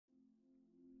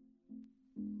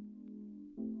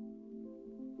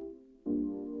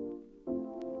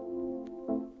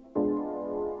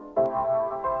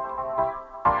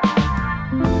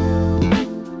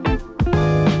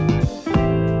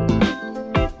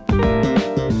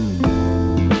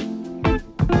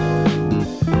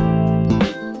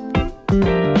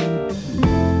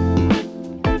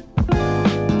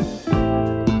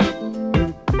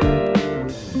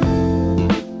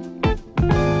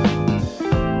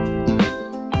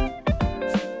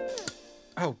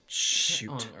Oh, shoot.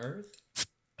 On Earth?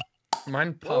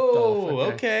 Mine popped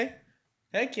off. Okay.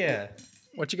 Heck yeah.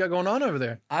 What you got going on over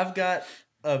there? I've got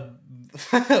a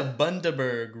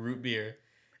Bundaberg root beer.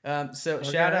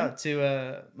 Shout out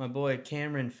to my boy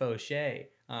Cameron Fauché.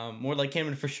 More like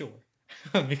Cameron for sure.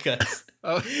 Because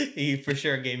he for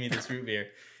sure gave me this root beer.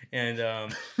 And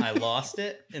I lost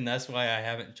it, and that's why I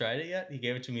haven't tried it yet. He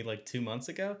gave it to me like 2 months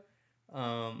ago.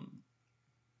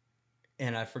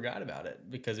 And I forgot about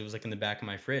it because it was like in the back of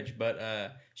my fridge.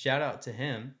 But shout out to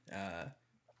him.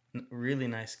 Really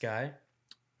nice guy.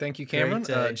 Thank you, Cameron.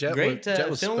 Great Jet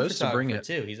was supposed to bring it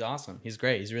too. He's awesome. He's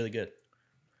great. He's really good.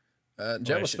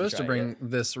 Jet was supposed to bring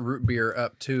this root beer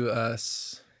up to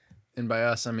us, and by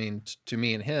us I mean to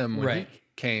me and him when he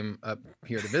came up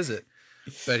here to visit.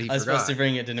 But he forgot. I was supposed to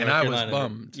bring it to North Carolina. I was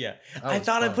bummed. Yeah, I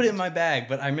thought I put it in my bag,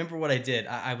 but I remember what I did.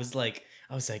 I was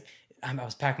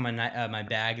packing my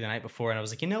bag the night before, and I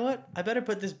was like, you know what? I better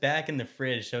put this back in the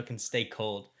fridge so it can stay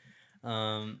cold.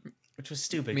 Which was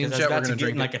stupid because I was about to get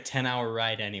in like a 10-hour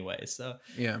ride anyway. So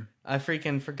yeah, I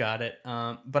freaking forgot it.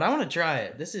 But I want to try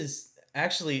it. This is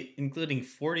actually including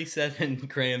 47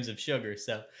 grams of sugar.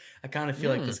 So I kind of feel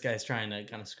like this guy's trying to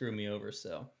kind of screw me over.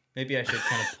 So maybe I should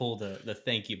kind of pull the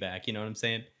thank you back. You know what I'm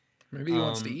saying? Maybe he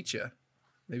wants to eat you.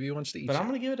 Maybe he wants to eat you. But I'm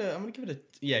gonna give it a.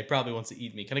 Yeah, he probably wants to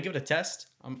eat me. Can I give it a test?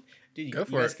 Dude, you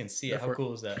guys can see it. How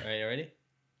cool is that? All right, you ready?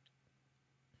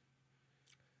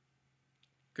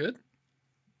 Good.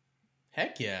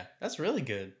 Heck yeah, that's really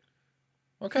good.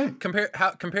 Okay, compared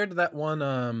to that one,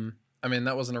 I mean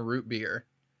that wasn't a root beer,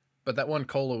 but that one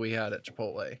cola we had at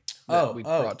Chipotle.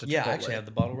 Yeah, I actually have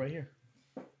the bottle right here.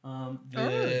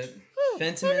 The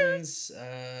Fentiman's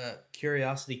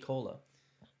Curiosity Cola.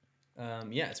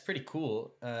 Yeah, it's pretty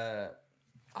cool.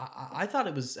 I thought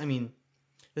it was. I mean,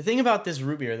 the thing about this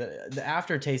root beer, the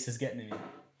aftertaste is getting to me.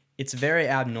 It's very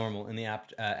abnormal in the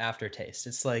aftertaste.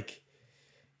 It's like,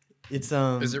 it's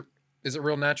Is it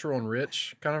real natural and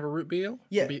rich, kind of a root beer?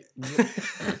 Yeah.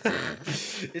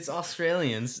 It's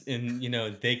Australians, and,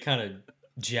 they kind of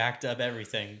jacked up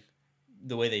everything,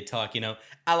 the way they talk,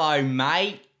 hello,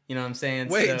 mate. You know what I'm saying?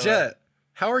 Wait, Jet,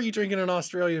 how are you drinking an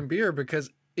Australian beer? Because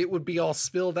it would be all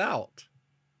spilled out.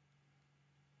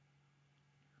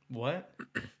 What?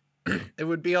 It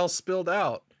would be all spilled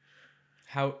out.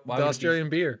 How? Why the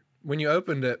Australian beer. When you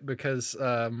opened it, because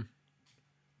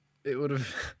it would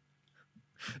have...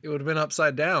 It would have been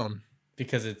upside down.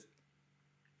 Because it's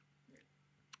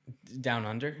down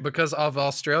under? Because of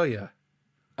Australia.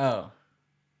 Oh.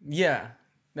 Yeah.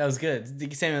 That was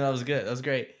good. Samuel, that was good. That was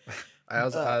great. I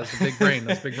was a big brain.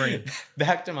 That was big brain.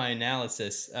 Back to my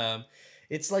analysis.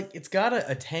 It's like, it's got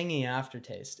a tangy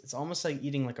aftertaste. It's almost like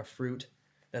eating like a fruit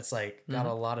that's like got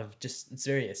a lot of it's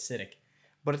very acidic.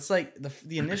 But it's like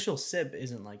the initial sip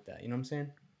isn't like that. You know what I'm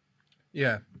saying?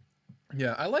 Yeah.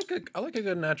 Yeah, I like a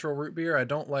good natural root beer. I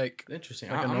don't like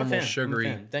interesting. Like I'm a normal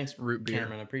sugary Thanks, root beer.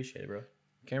 Cameron. I appreciate it, bro.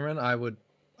 Cameron, I would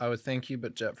thank you,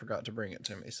 but Jet forgot to bring it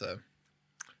to me. So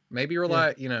maybe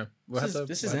rely. Yeah. We'll have to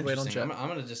wait on Jet. I'm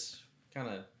gonna just kind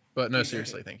of. But no,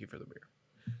 seriously, thank you for the beer.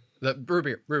 The root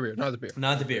beer, not the beer.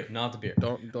 Not the beer.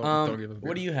 Don't give him beer.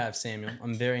 What do you have, Samuel?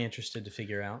 I'm very interested to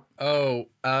figure out. Oh,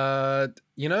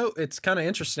 it's kind of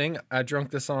interesting. I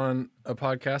drank this on a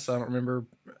podcast. I don't remember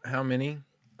how many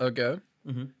ago,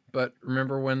 but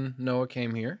remember when Noah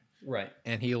came here, right?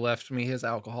 And he left me his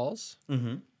alcohols.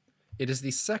 It is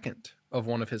the second of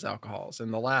one of his alcohols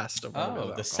and the last of one of his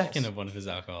alcohols. The second of one of his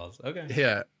alcohals. Okay.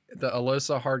 Yeah, the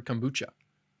Alosa Hard Kombucha.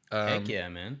 Heck yeah,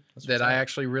 man! That I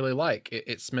actually really like.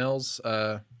 It smells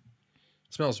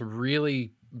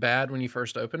really bad when you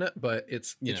first open it, but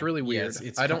it's really weird.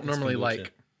 I don't normally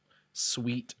like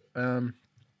sweet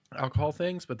alcohol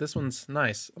things, but this one's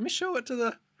nice. Let me show it.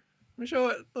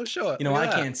 Let's show it. I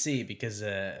can't see because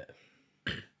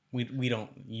we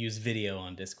don't use video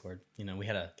on Discord. We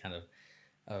had a kind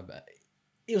of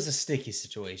it was a sticky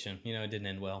situation. It didn't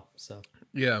end well. So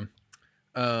yeah,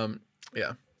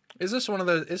 yeah. Is this one of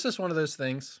those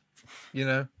things?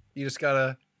 You just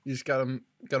gotta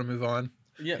move on.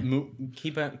 Yeah,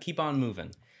 keep on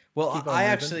moving. Well, I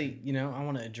actually, I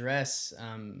want to address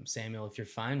Samuel, if you're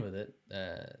fine with it.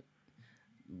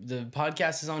 The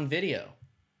podcast is on video.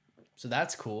 So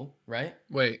that's cool, right?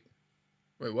 Wait,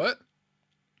 what?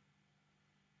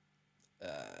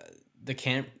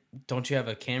 Don't you have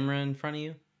a camera in front of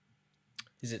you?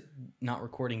 Is it not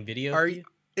recording video for you?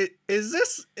 Is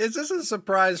this a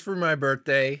surprise for my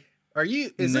birthday?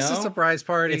 Is this a surprise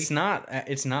party? It's not.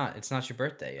 It's not your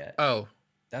birthday yet. Oh.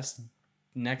 That's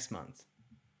next month.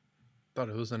 Thought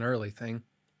it was an early thing.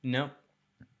 No.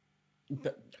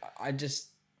 But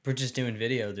we're just doing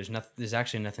video. There's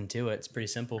actually nothing to it. It's pretty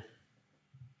simple.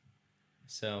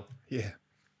 So. Yeah.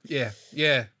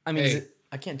 I mean,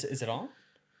 is it on?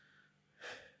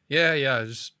 Yeah.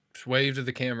 Just wave to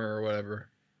the camera or whatever.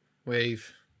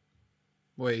 Wave.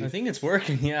 I think it's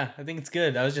working. Yeah, I think it's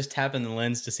good. I was just tapping the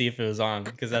lens to see if it was on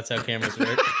because that's how cameras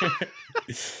work.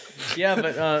 Yeah,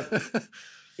 but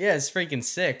yeah, it's freaking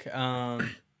sick.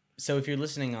 So if you're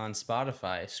listening on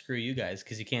Spotify, screw you guys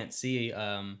because you can't see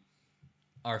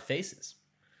our faces.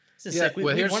 This is sick. We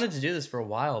wanted to do this for a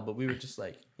while, but we were just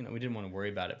like, we didn't want to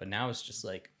worry about it. But now it's just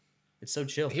like, it's so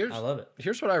chill. I love it.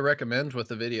 Here's what I recommend with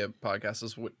the video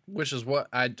podcast, which is what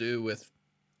I do with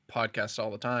podcasts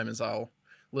all the time, is I'll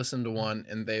listen to one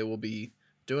and they will be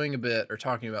doing a bit or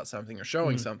talking about something or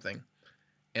showing something,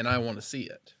 and I want to see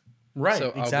it. Right.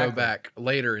 So I'll go back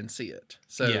later and see it.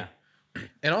 So yeah.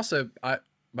 And also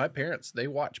my parents, they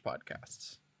watch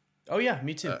podcasts. Oh yeah,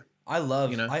 me too. I love,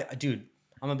 dude,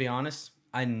 I'm gonna be honest.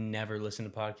 I never listen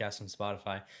to podcasts on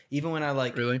Spotify. Even when I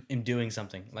am doing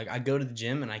something. Like I go to the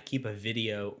gym and I keep a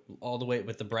video all the way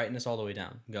with the brightness all the way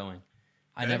down going.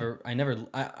 I never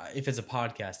if it's a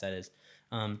podcast, that is.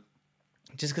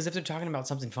 Just because if they're talking about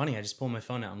something funny, I just pull my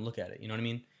phone out and look at it. You know what I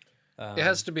mean? It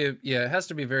has to be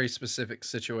a very specific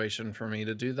situation for me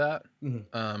to do that.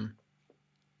 Mm-hmm.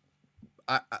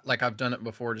 I've done it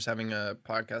before, just having a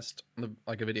podcast,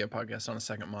 like a video podcast on a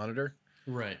second monitor.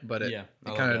 Right. But it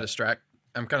kind of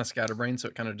I'm kind of scatterbrained, so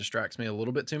it kind of distracts me a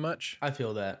little bit too much. I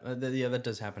feel that. That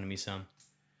does happen to me some.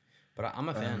 But I'm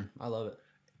a fan. I love it.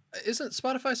 Isn't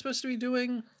Spotify supposed to be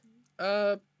doing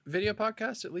video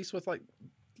podcast, at least with like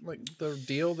the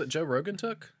deal that Joe Rogan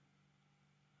took?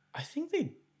 I think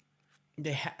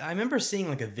I remember seeing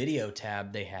like a video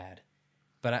tab they had,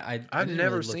 but I've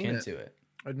never really seen it.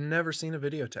 I've never seen a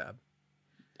video tab.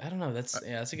 I don't know. That's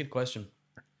a good question.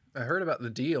 I heard about the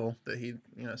deal that he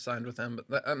signed with them,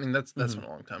 but that's been a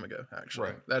long time ago.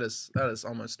 Actually, right. That is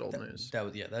almost old news.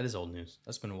 That is old news.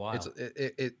 That's been a while.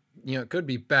 It could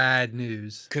be bad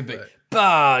news. Could be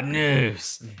bad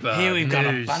news. Here we've got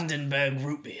a Bundaberg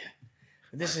root beer.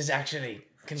 This is actually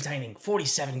containing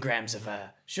 47 grams of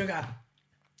sugar,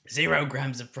 0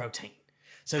 grams of protein.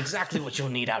 So exactly what you'll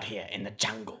need out here in the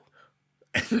jungle.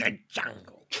 In the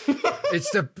jungle.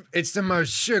 It's the most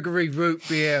sugary root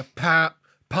beer, pint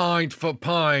for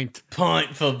pint.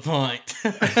 Pint for pint.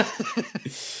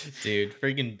 Dude,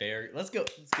 freaking bear. Let's go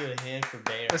a hand for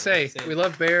bear. We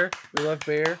love bear. We love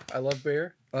bear. I love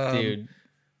bear. Dude.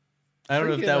 I don't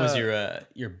know if that was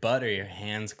your butt or your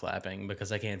hands clapping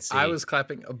because I can't see. I was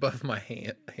clapping above my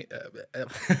head.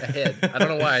 I don't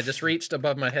know why. I just reached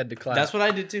above my head to clap. That's what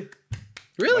I did too.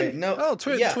 Really? Wait, no. Oh,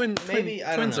 maybe.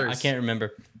 I don't know. I can't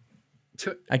remember.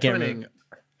 I can't remember.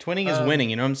 Twinning is winning.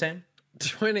 You know what I'm saying?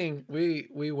 Twinning.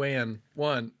 We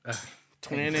won.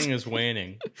 Twinning is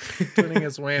waning. Twinning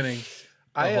is waning.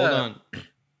 Hold on.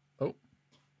 Oh,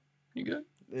 you good?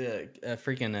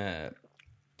 Freaking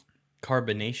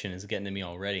carbonation is getting to me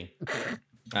already.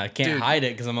 I can't hide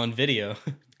it because I'm on video.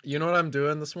 You know what I'm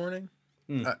doing this morning?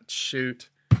 Shoot,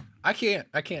 I can't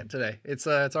today. It's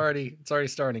already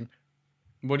starting.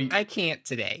 I can't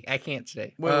today.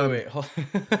 Wait.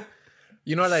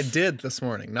 You know what I did this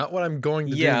morning? Not what I'm going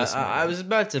to do this morning. I was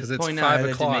about to point out. 5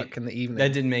 o'clock in the evening.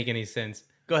 That didn't make any sense.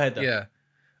 Go ahead though. Yeah.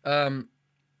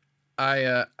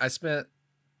 I spent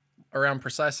around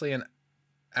precisely an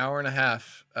hour and a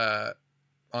half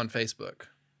on Facebook.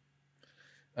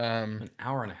 An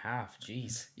hour and a half,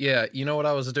 jeez. Yeah, you know what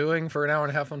I was doing for an hour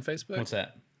and a half on Facebook? What's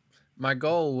that? My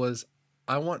goal was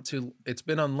it's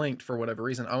been unlinked for whatever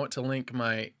reason. I want to link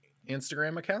my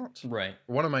Instagram account. Right.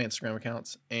 One of my Instagram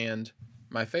accounts and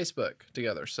my Facebook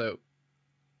together. So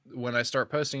when I start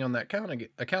posting on that account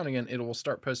again, it will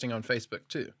start posting on Facebook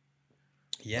too.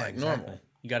 Yeah, like exactly. Normal.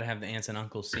 You got to have the aunts and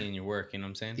uncles seeing your work, you know what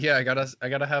I'm saying? Yeah, I got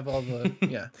to have all the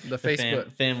the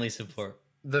Facebook family support.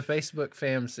 The Facebook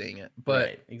fam seeing it. But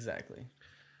right, exactly.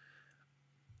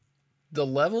 The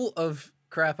level of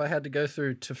crap I had to go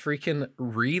through to freaking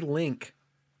relink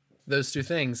those two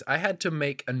things. I had to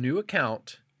make a new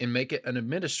account and make it an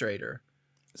administrator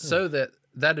so that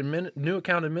new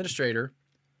account administrator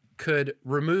could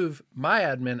remove my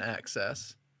admin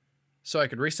access so I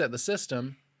could reset the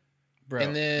system.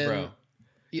 Bro,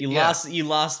 You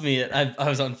lost me. I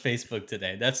was on Facebook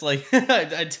today. That's like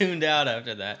I tuned out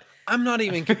after that. I'm not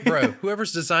even bro.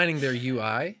 Whoever's designing their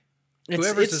UI,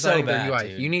 whoever's designing their UI,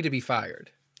 dude. You need to be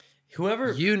fired.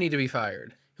 You need to be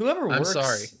fired. Whoever works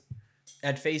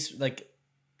at like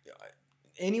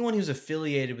anyone who's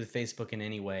affiliated with Facebook in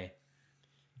any way.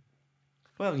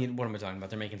 Well, what am I talking about?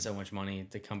 They're making so much money.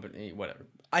 The company, whatever.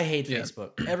 I hate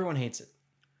Facebook. Everyone hates it.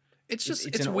 It's just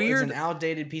it's weird. It's an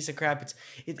outdated piece of crap.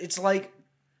 It's like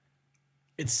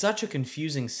it's such a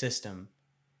confusing system.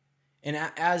 And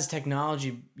as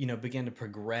technology, began to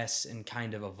progress and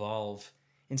kind of evolve,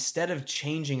 instead of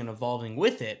changing and evolving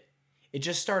with it, it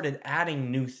just started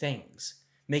adding new things,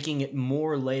 making it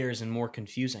more layers and more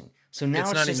confusing. So now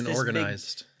it's not just even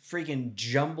organized. Big, freaking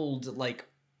jumbled, like,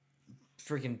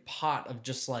 freaking pot of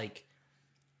just like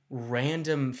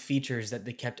random features that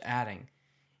they kept adding.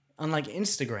 Unlike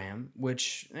Instagram,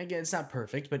 which again, it's not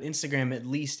perfect, but Instagram at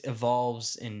least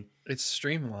evolves and it's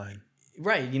streamlined.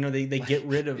 Right, they get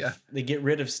rid of they get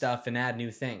rid of stuff and add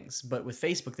new things. But with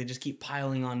Facebook, they just keep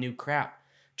piling on new crap,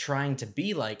 trying to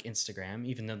be like Instagram,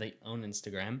 even though they own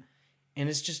Instagram, and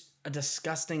it's just a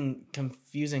disgusting,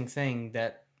 confusing thing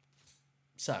that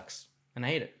sucks, and I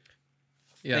hate it.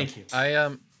 Yeah, thank you.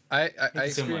 I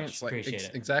experienced like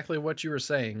exactly what you were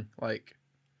saying. Like,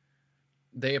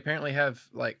 they apparently have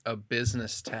like a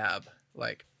business tab.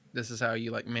 Like, this is how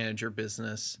you like manage your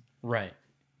business, right?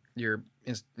 Your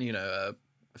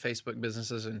Facebook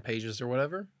businesses and pages or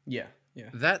whatever. Yeah.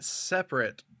 That's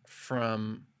separate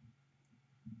from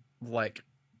like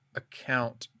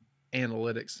account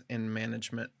analytics and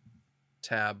management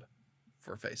tab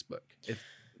for Facebook.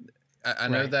 I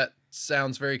know that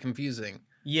sounds very confusing.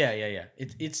 Yeah.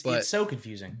 It's so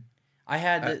confusing. I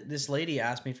had this lady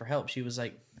ask me for help. She was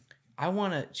like, I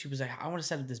want to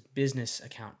set up this business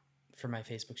account for my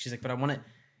Facebook. She's like, but I want it.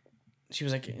 She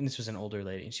was like, and this was an older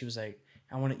lady, and she was like,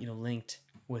 I want it, linked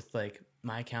with like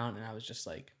my account. And I was just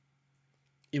like,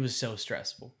 it was so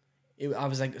stressful. I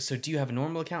was like, so do you have a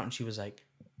normal account? And she was like,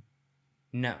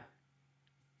 no.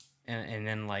 And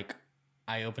then like,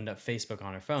 I opened up Facebook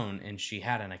on her phone and she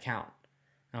had an account.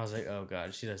 And I was like, oh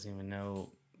God, she doesn't even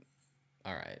know.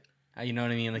 All right. You know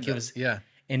what I mean? Like it was,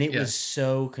 and it was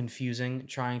so confusing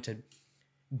trying to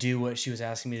do what she was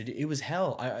asking me to do. It was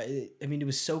hell. I mean, it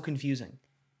was so confusing.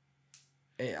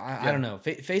 I don't know.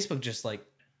 Facebook just like,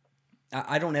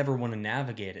 I don't ever want to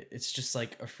navigate it. It's just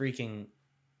like a freaking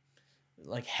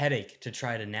like headache to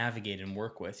try to navigate and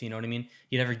work with. You know what I mean?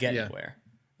 You never get anywhere.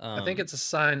 I think it's a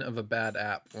sign of a bad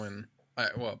app when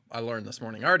I learned this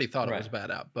morning. I already thought it was a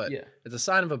bad app, but it's a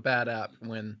sign of a bad app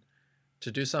when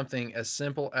to do something as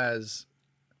simple as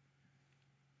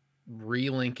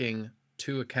relinking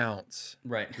two accounts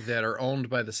that are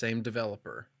owned by the same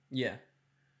developer. Yeah.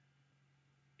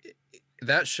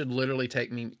 That should literally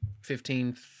take me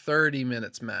 15, 30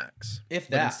 minutes max. If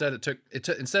that. Instead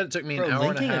it took me an hour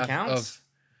and a half accounts?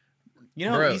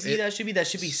 How easy that should be? That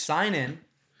should be sign in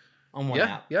on one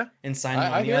app and sign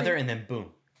in on the other, and then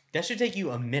boom. That should take you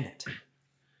a minute.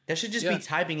 That should just be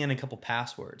typing in a couple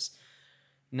passwords,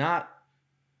 not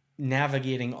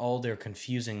navigating all their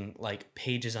confusing like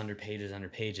pages under pages under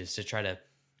pages to try to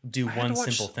do one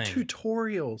simple thing.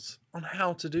 Tutorials on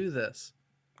how to do this.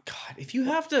 God, if you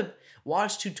have to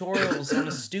watch tutorials on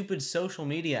a stupid social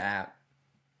media app,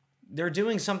 they're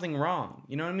doing something wrong.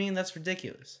 You know what I mean? That's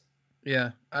ridiculous.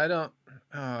 Yeah, I don't.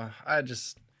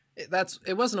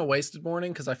 It wasn't a wasted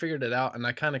morning because I figured it out and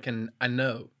I kind of can. I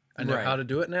know how to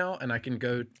do it now, and I can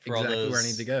go for exactly where I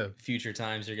need to go. Future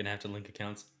times you're gonna have to link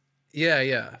accounts.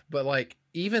 Yeah, but like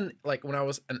even like when I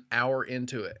was an hour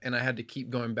into it and I had to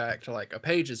keep going back to like a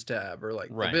pages tab or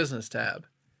like the business tab,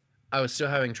 I was still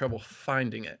having trouble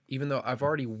finding it, even though I've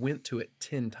already went to it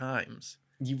 10 times.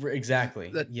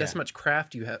 Exactly. That's much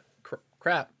craft you have.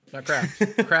 Crap, not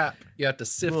craft. Crap. You have to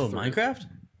sift through. Minecraft,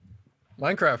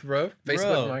 bro.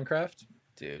 Facebook, Minecraft,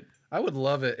 dude. I would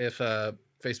love it if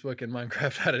Facebook and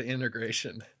Minecraft had an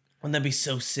integration. Wouldn't that be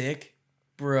so sick,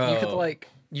 bro? You could like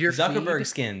your Zuckerberg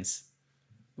skins.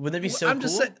 Wouldn't that be so cool?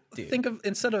 Just dude. Think of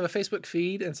instead of a Facebook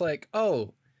feed, it's like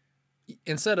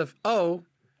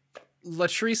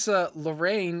Latricia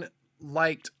Lorraine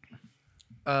liked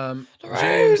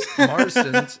James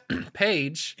Marsden's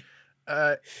page.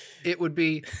 It would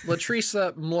be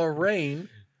Latricia Lorraine.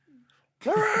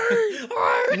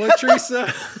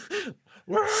 Latricia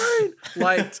Lorraine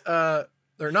liked or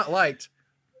not liked.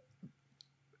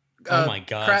 Oh my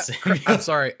God! I'm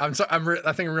sorry. I think I'm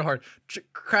real hard.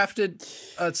 Crafted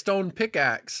a stone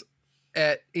pickaxe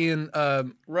in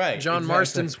John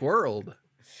Marston's world.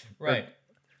 Right.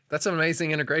 That's an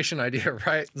amazing integration idea,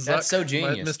 right? That's so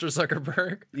genius. Mr.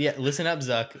 Zuckerberg. Yeah, listen up,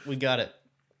 Zuck. We got it.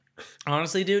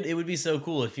 Honestly, dude, it would be so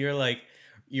cool if you're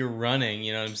running,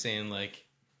 you know what I'm saying? Like,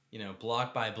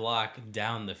 block by block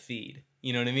down the feed.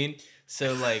 You know what I mean?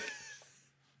 So, like,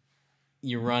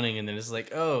 you're running and then it's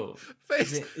like, oh,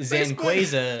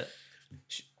 Zanqueza,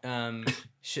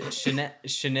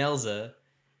 Chanelza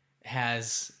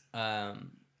has,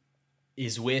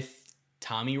 is with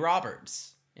Tommy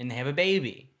Roberts and they have a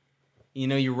baby.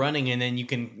 You're running and then you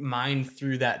can mine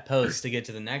through that post to get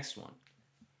to the next one.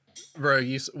 Bro,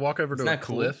 you walk over to a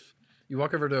cliff. Cool? You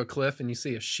walk over to a cliff and you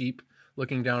see a sheep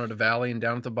looking down at a valley, and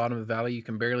down at the bottom of the valley you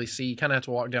can barely see. You kind of have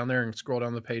to walk down there and scroll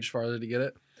down the page farther to get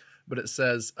it. But it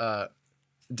says,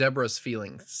 Deborah's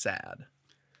feeling sad.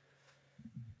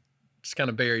 Just kind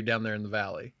of buried down there in the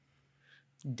valley.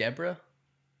 Deborah?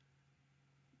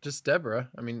 Just Deborah.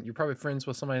 I mean, you're probably friends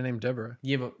with somebody named Deborah.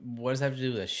 Yeah, but what does that have to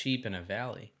do with a sheep in a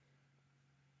valley?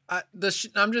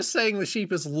 I'm just saying the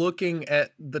sheep is looking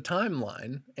at the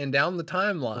timeline, and down the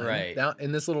timeline, right, down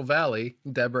in this little valley,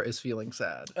 Deborah is feeling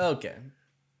sad. Okay.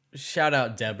 Shout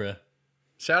out Deborah.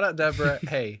 Shout out Deborah.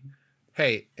 Hey,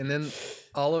 and then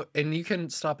and you can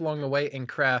stop along the way and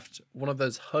craft one of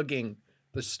those the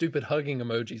stupid hugging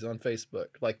emojis on Facebook,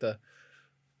 like the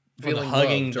feeling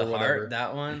hugging loved or the whatever. Heart,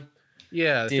 that one.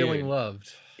 Yeah, dude, feeling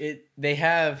loved. They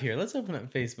have here. Let's open up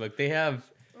Facebook. They have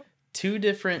 2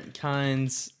 different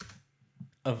kinds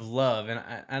of love, and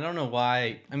I don't know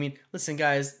why. I mean, listen,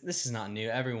 guys, this is not new.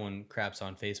 Everyone craps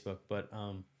on Facebook, but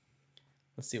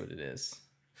let's see what it is.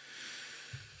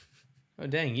 Oh,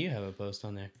 dang, you have a post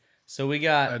on there. So we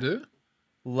got I do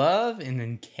love and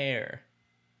then care.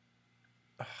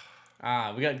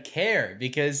 We got care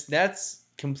because that's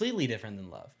completely different than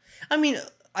love. I mean,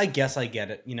 I guess I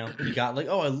get it. You got like,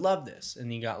 oh, I love this,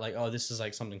 and you got like, oh, this is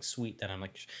like something sweet that I'm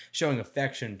like showing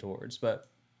affection towards. But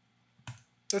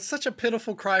that's such a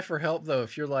pitiful cry for help, though.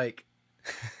 If you're like,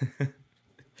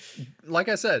 like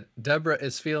I said, Deborah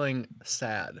is feeling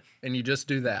sad, and you just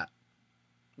do that,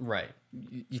 right?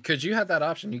 Because you have that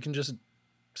option. You can just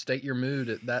state your mood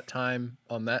at that time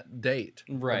on that date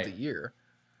of the year.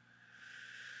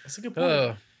 That's a good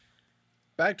point.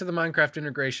 Back to the Minecraft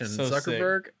integration. So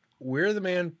Zuckerberg, sick. We're the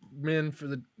men for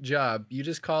the job. You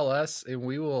just call us, and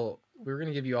we're going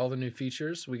to give you all the new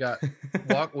features. We got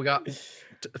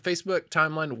Facebook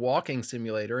timeline walking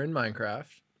simulator in Minecraft.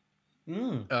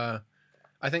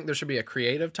 I think there should be a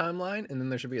creative timeline, and then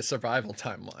there should be a survival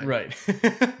timeline. Right.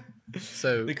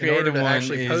 So the creative in order to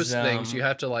actually post things, you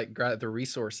have to like grab the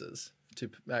resources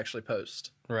to actually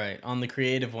post. Right. On the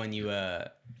creative one, you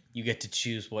get to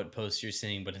choose what posts you're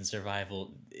seeing, but in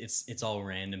survival, it's all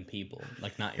random people,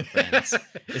 like not your friends.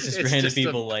 It's just random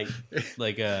people like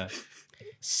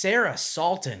Sarah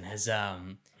Salton has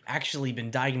actually been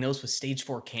diagnosed with stage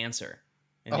 4 cancer.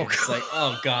 And it's like,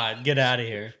 oh God, get out of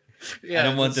here. Yeah, I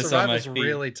don't want this on my feed. Survival's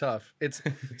really tough. It's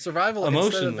survival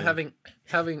instead of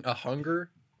having a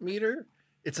hunger meter,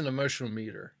 it's an emotional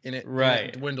meter, and it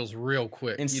dwindles real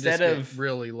quick. Instead of get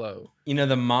really low.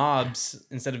 The mobs,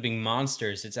 instead of being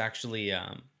monsters, it's actually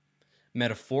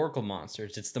metaphorical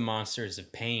monsters. It's the monsters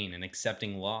of pain and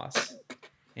accepting loss.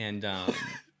 And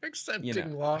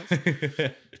accepting loss.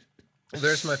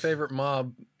 There's my favorite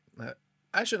mob.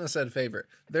 I shouldn't have said favorite.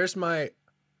 There's my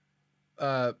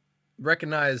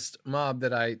recognized mob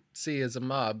that I see as a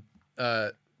mob.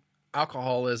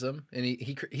 Alcoholism, and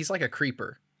he's like a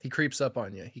creeper. He creeps up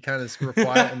on you. He kind of is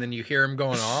quiet, and then you hear him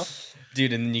going off.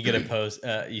 Dude, and then you get a post.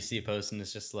 You see a post, and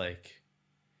it's just like,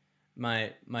 my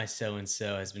so and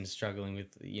so has been struggling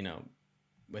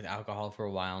with alcohol for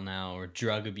a while now, or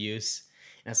drug abuse.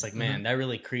 And it's like, man, that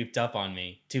really creeped up on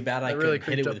me. Too bad I couldn't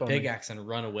hit it with a pickaxe and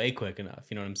run away quick enough.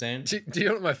 You know what I'm saying? Do you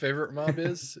know what my favorite mob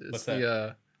is? It's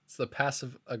it's the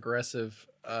passive aggressive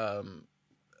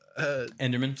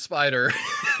Enderman spider.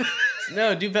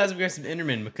 No, do passive aggressive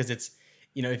Enderman, because it's,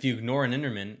 if you ignore an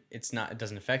Enderman, it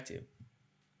doesn't affect you.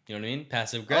 You know what I mean?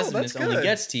 Passive aggressiveness only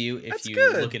gets to you if you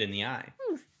look it in the eye.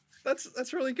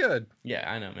 That's really good. Yeah,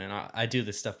 I know, man. I do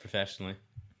this stuff professionally.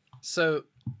 So,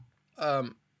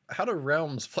 how do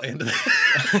realms play into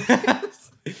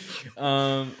this?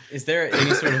 Is there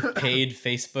any sort of paid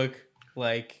Facebook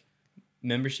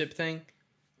membership thing?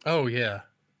 Oh yeah.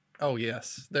 Oh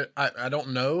yes. I don't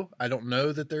know. I don't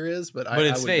know that there is, but I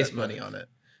would bet money on it.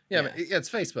 Yeah, it's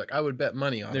Facebook. I would bet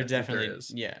money on it. There definitely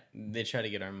is. Yeah, they try to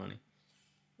get our money.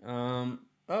 Oh,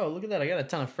 look at that. I got a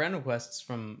ton of friend requests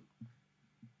from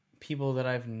people that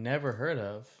I've never heard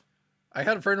of. I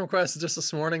had a friend request just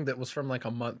this morning that was from like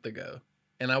a month ago.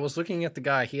 And I was looking at the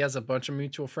guy. He has a bunch of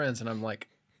mutual friends, and I'm like,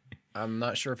 I'm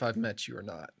not sure if I've met you or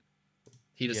not.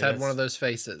 He just had one of those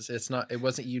faces. It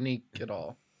wasn't unique at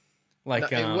all.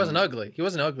 It wasn't ugly. He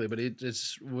wasn't ugly, but it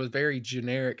just was very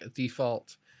generic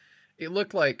default. It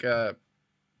looked like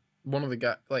one of the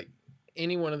guys, like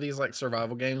any one of these like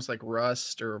survival games, like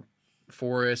Rust or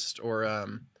Forest or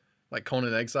like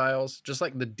Conan Exiles, just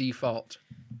like the default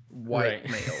white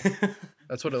male.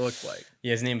 That's what it looked like.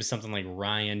 Yeah, his name is something like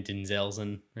Ryan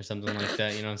Denzelsen or something like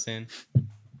that. You know what I'm saying?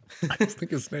 I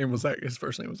think his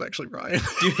first name was actually Ryan.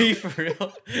 Dude, for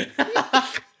real?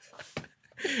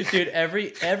 Dude,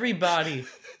 everybody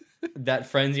that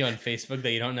friends you on Facebook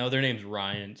that you don't know, their name's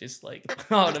Ryan, just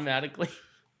like automatically.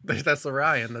 That's a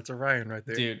Ryan. That's a Ryan right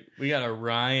there. Dude, we got a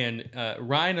Ryan.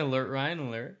 Ryan alert. Ryan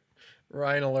alert.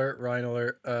 Ryan alert. Ryan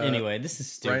alert. Anyway, this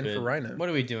is stupid. Ryan for Rhino. What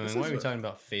are we doing? Why are we talking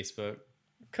about Facebook?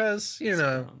 Because, you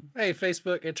know, hey,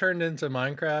 Facebook, it turned into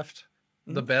Minecraft.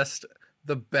 The best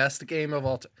game of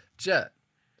all time. Jet,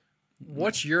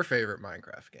 what's your favorite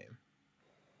Minecraft game?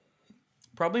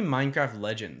 Probably Minecraft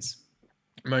Legends.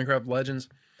 Minecraft Legends.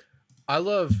 I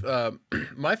love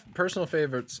my personal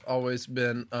favorite's always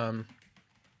been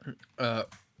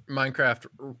Minecraft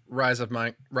Rise of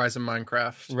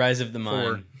Minecraft. Rise of the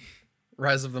Mine.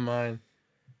 Rise of the Mine.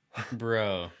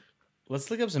 Bro,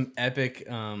 let's look up some epic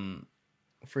freaking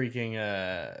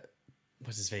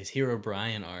what's his face? Hero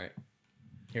Brian art.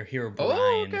 Hero Brian.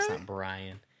 Oh, okay. It's not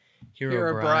Brian.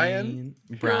 Hero Brian.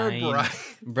 Brian.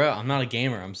 Bro, I'm not a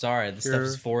gamer. I'm sorry. This stuff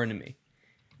is foreign to me.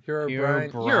 Hero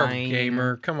Brian. You're a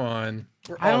gamer. Come on.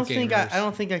 I don't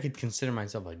think I could consider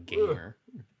myself a gamer.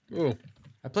 Ooh.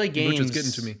 I play games. Which is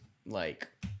getting to me. Like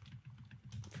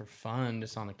for fun,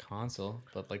 just on a console,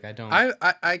 but like I don't.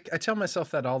 I tell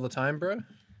myself that all the time, bro.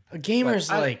 A gamer's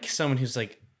like someone who's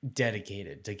like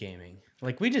dedicated to gaming.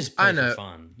 Like we just play for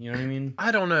fun. You know what I mean?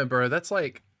 I don't know, bro. That's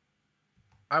like,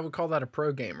 I would call that a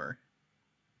pro gamer.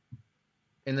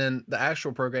 And then the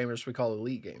actual pro gamers we call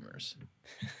elite gamers.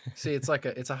 See, it's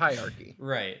a hierarchy.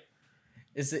 Right.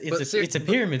 It's a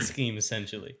pyramid scheme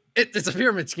essentially. It's a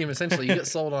pyramid scheme essentially. You get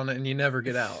sold on it and you never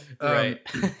get out. Right.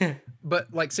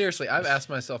 But like seriously, I've asked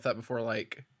myself that before.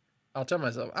 Like, I'll tell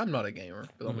myself I'm not a gamer,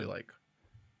 but I'll be like,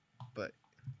 but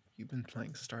you've been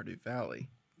playing Stardew Valley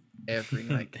every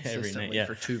night consistently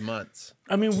for 2 months.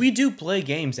 I mean, we do play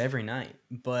games every night,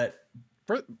 but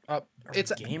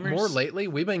it's gamers? More lately.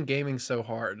 We've been gaming so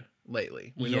hard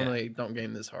lately. We normally don't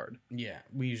game this hard. Yeah,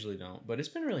 we usually don't, but it's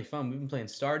been really fun. We've been playing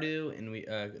Stardew and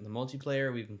the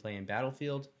multiplayer. We've been playing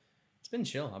Battlefield. It's been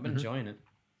chill. I've been enjoying it.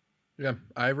 Yeah,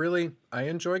 I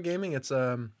enjoy gaming. It's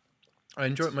I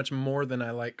enjoy it much more than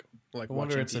I like I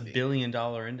wonder watching it's TV. $1 billion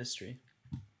industry.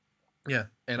 Yeah,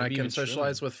 and maybe I can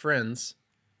socialize with friends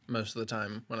most of the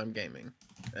time when I'm gaming.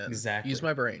 And use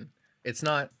my brain. It's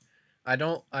not. I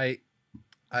don't want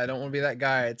to be that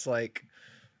guy. It's like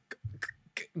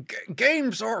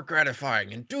games are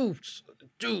gratifying and do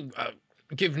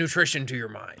give nutrition to your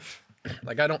mind.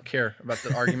 Like I don't care about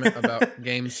the argument about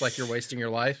games like you're wasting your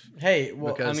life. Hey,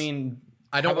 well, I mean,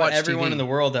 I don't watch everyone TV. In the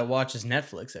world that watches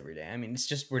Netflix every day. I mean,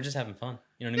 we're just having fun.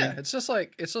 You know what I mean? Yeah, it's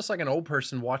just like an old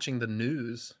person watching the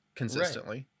news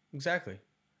consistently. Right. Exactly.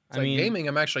 It's like gaming.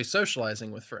 I'm actually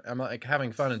socializing with friends. I'm like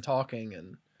having fun and talking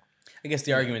and. I guess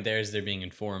the argument there is they're being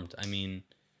informed. I mean,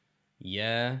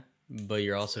 yeah, but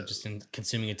you're also just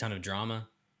consuming a ton of drama.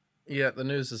 Yeah, the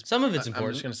news is some of it's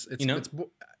important.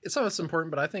 Some of it's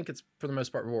important, but I think it's for the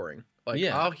most part boring. Like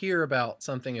I'll hear about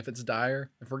something if it's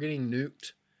dire, if we're getting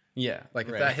nuked. Yeah, like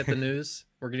if that hit the news,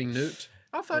 we're getting nuked.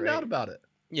 I'll find out about it.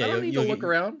 Yeah, I don't need to look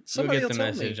around. Somebody you'll get the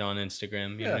will tell message me. on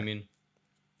Instagram. You know what I mean?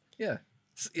 Yeah.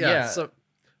 So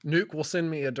Nuke will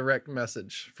send me a direct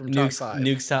message from Top 5.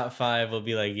 Nuke's Top 5 will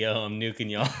be like, yo, I'm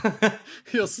nuking y'all.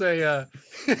 He'll say,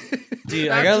 dude,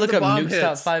 I gotta look up Nuke's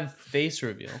Top 5 face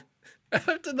reveal.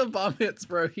 After the bomb hits,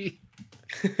 bro, he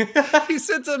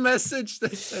sends a message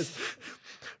that says,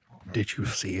 did you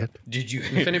see it? Did you?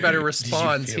 If anybody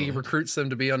responds, he recruits them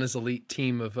to be on his elite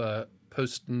team of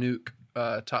post-nuke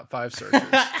Top 5 searchers.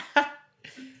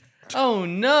 Oh,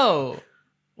 no.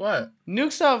 What?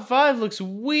 Nuke's Top 5 looks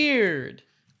weird.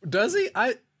 Does he?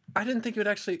 I didn't think he would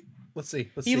actually. Let's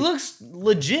see. He looks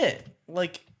legit.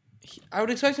 Like, I would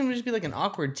expect him to just be like an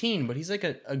awkward teen, but he's like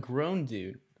a grown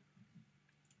dude.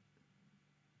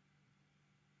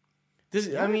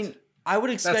 I mean, I would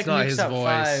expect Nuke's Top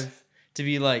 5 to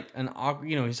be like an awkward.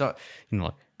 You know, he's like,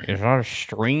 is that a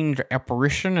strange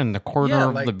apparition in the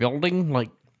corner of the building? Like,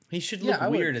 he should look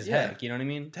weird as heck. You know what I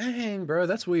mean? Dang, bro,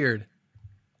 that's weird.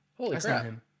 Holy crap! Not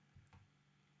him.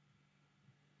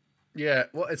 Yeah,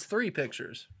 well, it's 3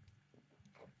 pictures.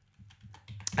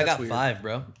 I got 5,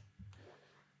 bro.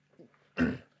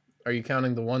 Are you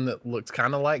counting the one that looks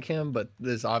kind of like him, but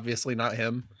is obviously not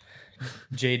him?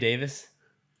 Jay Davis?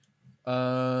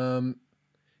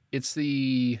 It's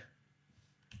the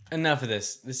Enough of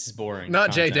this. This is boring. Not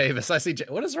content. Jay Davis. I see.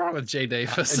 What is wrong with Jay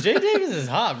Davis? Jay Davis is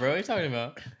hot, bro. What are you talking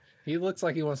about? He looks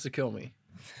like he wants to kill me,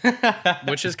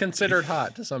 which is considered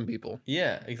hot to some people.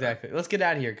 Yeah, exactly. Let's get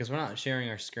out of here because we're not sharing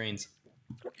our screens.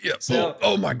 Yeah. So,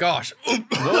 oh my gosh.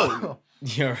 Whoa.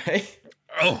 You all right?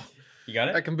 Oh, you got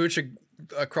it. That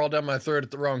kombucha crawled down my throat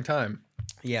at the wrong time.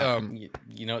 Yeah.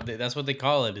 You know that's what they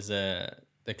call it. Is the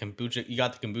kombucha. You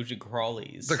got the kombucha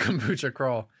crawlies. The kombucha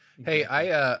crawl. Hey,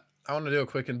 I want to do a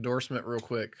quick endorsement real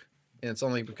quick, and it's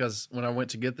only because when I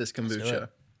went to get this kombucha,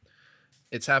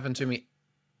 it's happened to me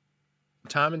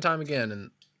time and time again,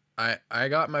 and I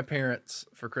got my parents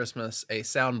for Christmas a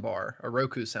sound bar, a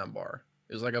Roku sound bar.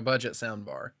 It was like a budget sound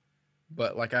bar,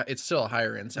 but like it's still a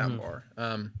higher end sound bar.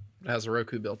 It has a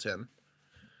Roku built in,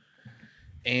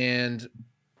 and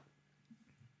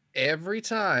every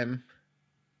time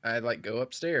I like go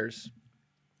upstairs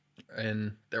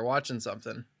and they're watching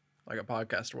something like a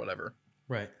podcast or whatever,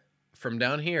 right? From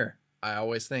down here, I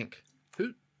always think,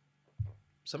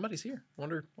 somebody's here.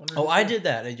 Wonder. Oh, I did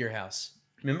that at your house.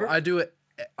 Remember? I do it.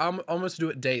 I almost do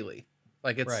it daily.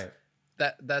 Like it's right.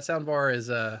 That sound bar is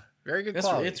very good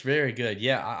quality. It's very good.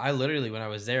 Yeah, I literally when I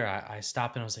was there, I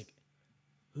stopped and I was like,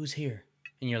 "Who's here?"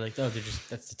 And you're like, "Oh,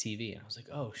 that's the TV." And I was like,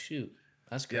 "Oh shoot,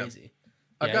 that's crazy."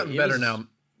 Yeah. I've gotten better now.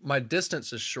 My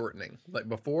distance is shortening. Like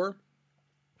before,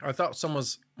 I thought someone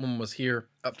was here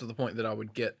up to the point that I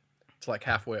would get to like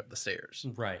halfway up the stairs.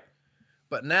 Right.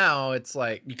 But now it's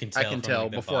like I can tell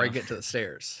like before I get to the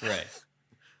stairs. Right.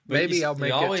 Maybe I'll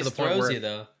make it to the point where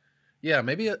though. Yeah,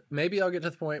 maybe I'll get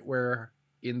to the point where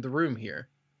in the room here,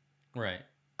 right,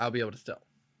 I'll be able to tell.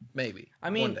 Maybe. I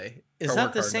mean, one day. It's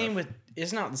not the same with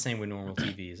normal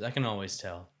TVs. I can always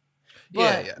tell.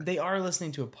 But yeah. They are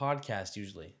listening to a podcast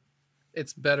usually.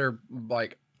 It's better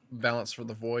like balance for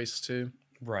the voice too.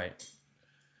 Right.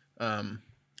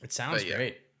 It sounds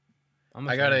great.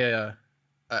 I got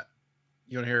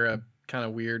you want to hear a kind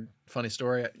of weird, funny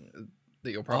story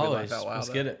that you'll probably laugh out loud. Let's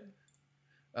get it.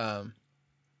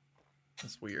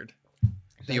 That's weird.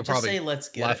 That you'll probably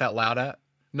laugh out loud at.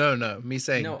 No, me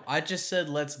saying. No, I just said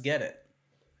let's get it.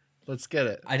 Let's get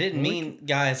it. I didn't mean,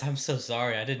 guys. I'm so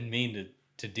sorry. I didn't mean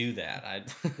to do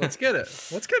that. Let's get it.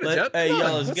 Let's get it, Jet. Hey,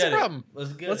 y'all, let's get it. Problem?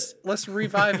 Let's get it. Let's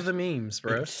revive the memes,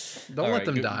 bro. Don't let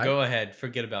them die. Go ahead.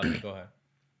 Forget about it. Go ahead.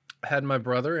 I had my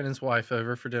brother and his wife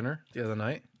over for dinner the other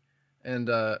night, and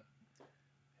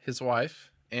his wife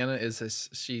Anna is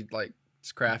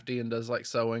crafty and does like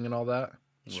sewing and all that.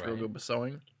 She's real good with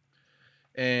sewing.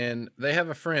 And they have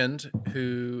a friend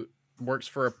who works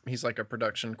he's like a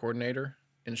production coordinator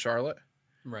in Charlotte.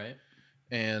 Right.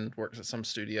 And works at some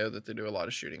studio that they do a lot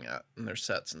of shooting at and their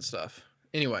sets and stuff.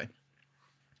 Anyway,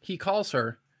 he calls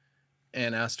her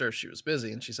and asked her if she was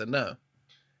busy, and she said no.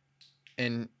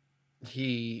 And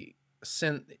he's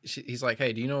like,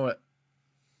 "Hey, do you know what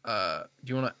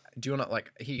do you want to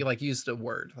like," he like used a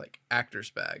word like actors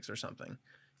bags or something.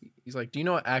 He's like, "Do you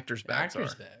know what actors bags are?"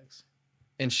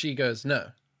 And she goes,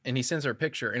 "No." And he sends her a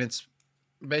picture, and it's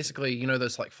basically, you know,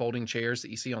 those like folding chairs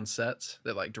that you see on sets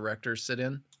that like directors sit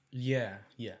in. Yeah.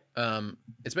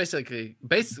 It's basically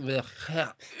it's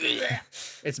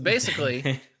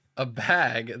basically a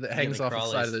bag that hangs off the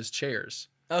side of those chairs.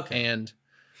 Okay. And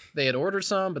they had ordered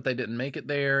some, but they didn't make it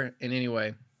there. And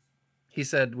anyway, he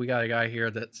said, "We got a guy here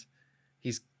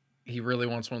he really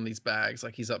wants one of these bags.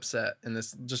 Like he's upset." And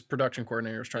this just production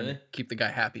coordinator is trying to keep the guy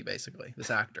happy, basically, this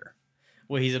actor.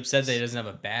 Well, he's upset that he doesn't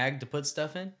have a bag to put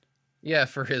stuff in? Yeah,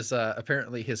 for his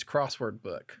apparently his crossword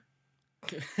book.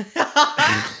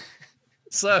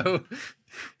 So, bro,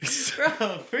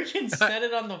 freaking set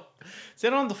it on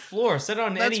the floor, set it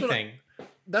on anything.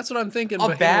 That's what I'm thinking.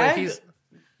 A bag? Anyway,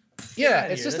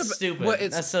 it's just stupid. Well,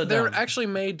 that's so dumb. They're actually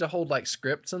made to hold like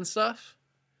scripts and stuff.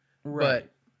 Right.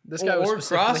 But this guy was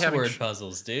specifically crossword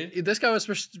puzzles, dude. This guy was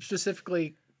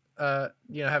specifically,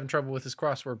 having trouble with his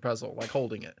crossword puzzle, like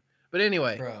holding it. But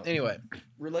anyway,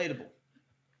 relatable.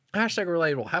 Hashtag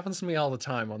relatable happens to me all the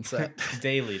time on set.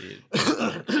 Daily, dude.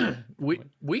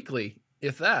 Weekly,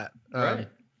 if that. Right.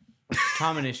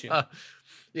 Common issue.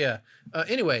 Yeah.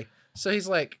 Anyway, so he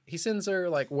sends her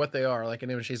like what they are, like an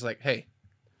image. She's like, "Hey,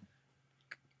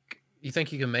 you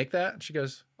think you can make that?" And she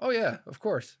goes, "Oh yeah, of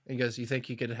course." And he goes, "You think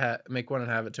you could make one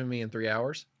and have it to me in 3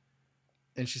 hours?"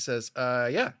 And she says,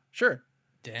 "Yeah, sure."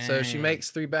 Dang. So she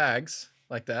makes 3 bags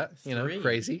like that. You know,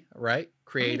 crazy, right?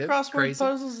 Creative. How many crossword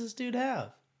puzzles does this dude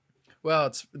have?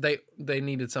 Well, they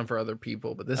needed some for other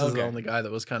people, but this is the only guy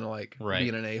that was kind of like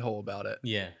being an a-hole about it.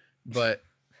 Yeah. But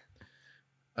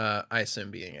I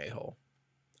assume being a-hole.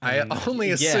 I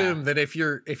only assume that if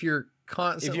you're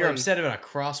constantly... If you're upset about a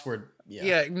crossword...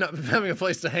 Yeah, not having a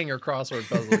place to hang your crossword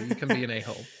puzzle, you can be an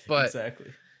a-hole. But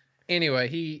exactly. Anyway,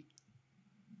 he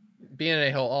being an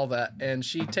a-hole, all that, and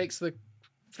she takes the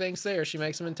things there. She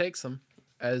makes them and takes them,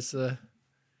 as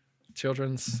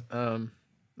children's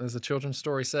as the children's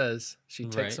story says. She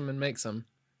takes them and makes them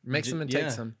takes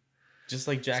them. Just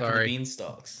like Jack and the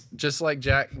Beanstalks. Just like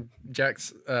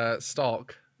Jack's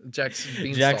Stalk. Jack's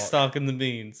Beanstalk. Jack Stalk and the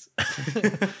Beans.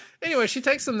 Anyway, she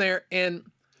takes them there, and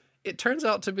it turns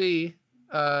out to be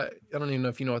I don't even know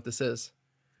if you know what this is.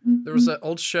 There was an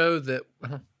old show that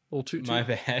my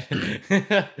bad.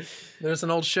 There's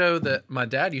an old show that my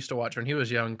dad used to watch when he was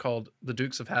young called The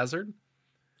Dukes of Hazzard.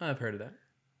 I've heard of that.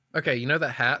 Okay, you know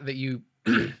that hat that you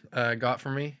got for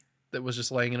me that was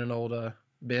just laying in an old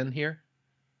bin here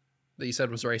that you said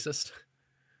was racist?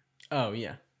 Oh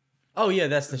yeah. Oh yeah,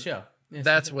 that's the show. Yes,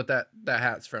 that's what that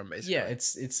hat's from, basically. Yeah,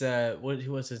 it's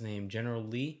what's his name? General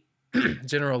Lee?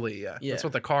 General Lee, yeah. That's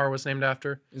what the car was named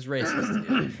after. It's racist.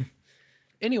 Yeah.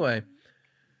 Anyway,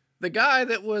 the guy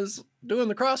that was doing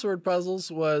the crossword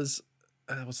puzzles was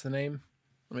what's the name?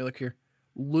 Let me look here.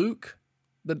 Luke.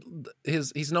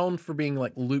 He's known for being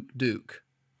like Luke Duke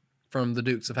from the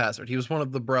Dukes of Hazzard. He was one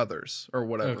of the brothers or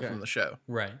whatever from the show.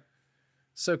 Right.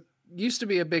 So used to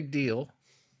be a big deal,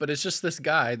 but it's just this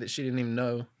guy that she didn't even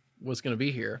know was going to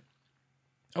be here.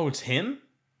 Oh, it's him?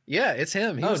 Yeah, it's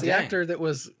him. He was the actor that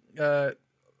was going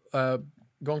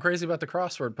crazy about the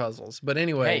crossword puzzles. But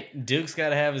anyway, hey, Duke's got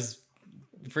to have his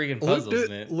freaking puzzles,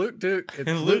 man. Luke Duke. It's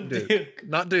Luke Duke,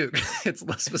 not Duke. It's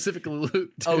specifically Luke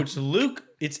Duke. Oh, it's Luke.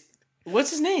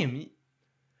 What's his name?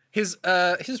 His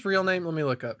real name. Let me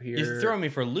look up here. You're throwing me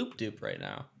for Loop Dupe right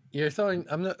now. You're throwing.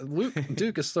 I'm not. Luke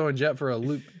Duke is throwing Jet for a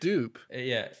Luke Dupe.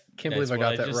 Yeah. Can't believe I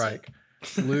got that right.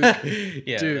 Luke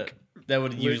yeah, Duke. That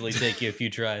would usually take you a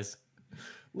few tries.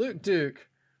 Luke Duke,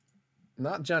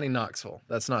 not Johnny Knoxville.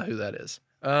 That's not who that is.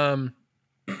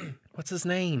 What's his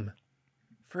name?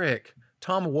 Frick.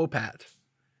 Tom Wopat.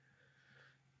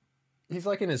 He's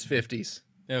like in his 50s.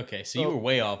 Okay, so you were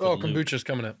way off. Oh, kombucha's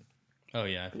coming up. Oh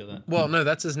yeah, I feel that. Well, no,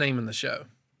 that's his name in the show.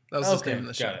 That was his name in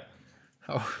the show.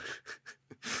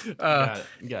 Got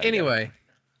it. Anyway,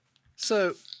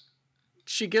 so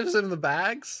she gives him the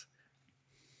bags,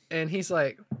 and he's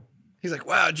like,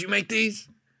 "Wow, did you make these?"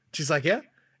 She's like, "Yeah."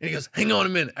 And he goes, "Hang on a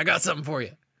minute, I got something for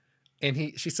you."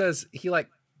 And she says he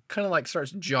kind of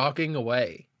starts jogging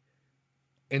away,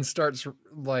 and starts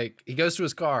he goes to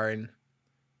his car and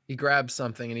he grabs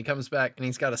something and he comes back and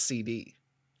he's got a CD,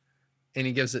 and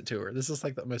he gives it to her. This is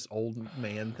like the most old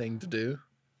man thing to do.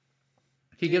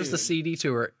 He gives the CD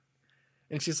to her,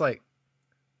 and she's like,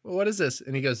 "Well, what is this?"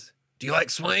 And he goes, "Do you like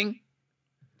Swing?"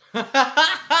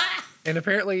 And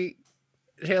apparently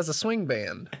he has a swing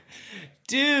band.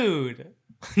 Dude,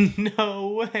 no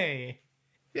way.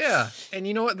 Yeah. And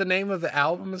you know what the name of the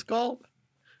album is called?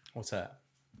 What's that?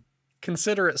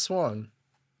 Consider It Swung.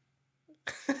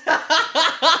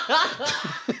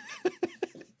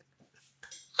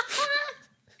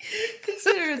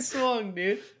 Consider It Swung,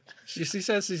 dude. She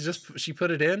says she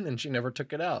put it in and she never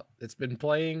took it out. It's been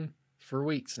playing for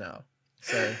weeks now.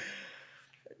 So,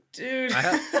 dude,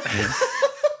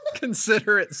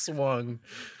 Consider It Swung.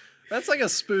 That's like a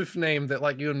spoof name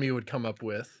that you and me would come up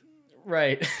with.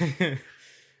 Right.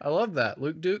 I love that.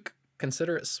 Luke Duke,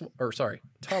 Consider It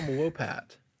Tom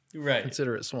Wopat. Right.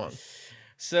 Consider It Swung.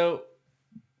 So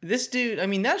this dude, I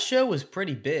mean, that show was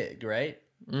pretty big, right?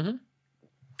 Mm-hmm.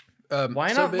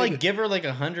 Why not give her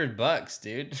 $100,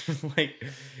 dude?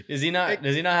 Does he not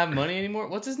have money anymore?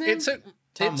 What's his name?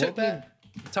 Tom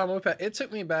Wopat. It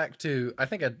took me back to, I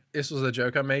think this was a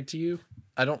joke I made to you.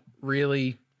 I don't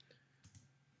really,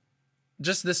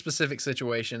 just this specific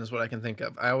situation is what I can think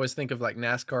of. I always think of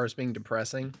NASCAR as being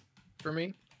depressing for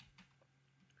me.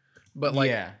 But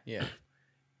yeah.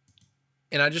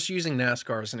 And I'm just using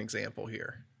NASCAR as an example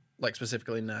here.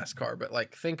 Specifically NASCAR,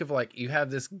 but think of you have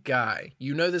this guy,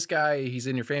 this guy, he's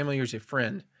in your family, he's your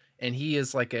friend, and he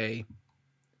is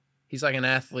he's like an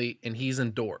athlete and he's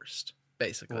endorsed,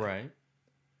 basically. Right.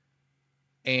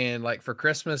 And for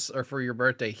Christmas or for your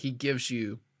birthday, he gives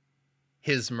you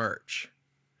his merch.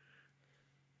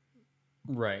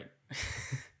 Right.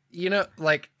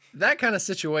 That kind of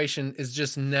situation is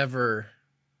just never,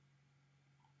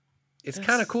 it's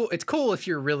kind of cool. It's cool if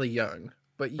you're really young.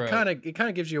 But it kind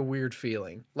of gives you a weird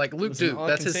feeling. Luke Duke,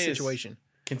 that's his situation.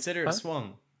 Consider it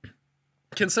swung.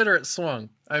 Consider it swung.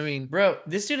 I mean, bro,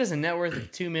 this dude has a net worth of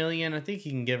 $2 million. I think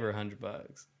he can give her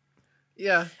 $100.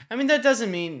 Yeah. I mean, that doesn't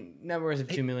mean net worth of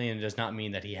 $2 million does not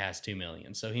mean that he has $2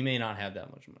 million. So he may not have that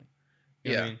much money.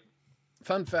 You know what I mean?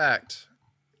 Fun fact.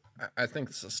 I think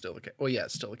this is still the case. Well, yeah,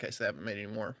 it's still the case. They haven't made it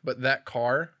anymore. But that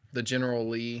car, the General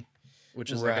Lee,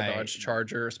 which is a Dodge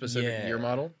Charger specific year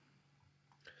model.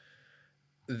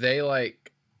 They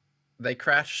they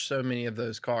crashed so many of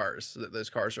those cars that those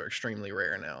cars are extremely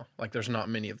rare now. Like there's not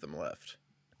many of them left.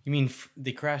 You mean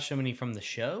they crashed so many from the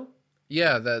show?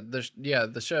 Yeah,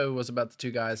 the show was about the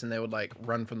two guys, and they would like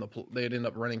run from they'd end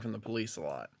up running from the police a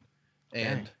lot,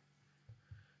 and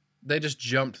they just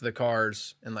jumped the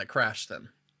cars and like crashed them.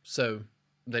 So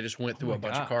they just went through a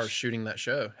bunch of cars shooting that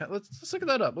show. Let's look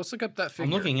that up. Let's look up that figure.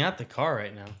 I'm looking at the car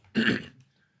right now.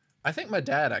 I think my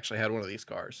dad actually had one of these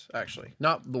cars. Actually,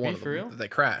 not the one that they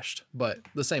crashed, but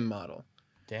the same model.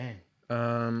 Dang.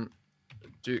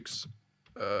 Dukes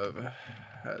of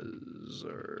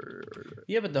Hazzard.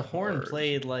 Yeah, but the horn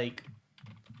played like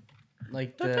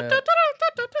the.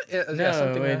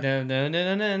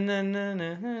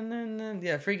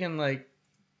 Yeah, freaking like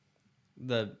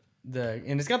the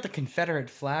and it's got the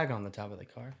Confederate flag on the top of the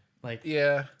car. Like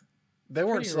yeah, they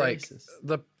weren't like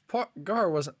the car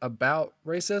wasn't about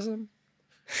racism.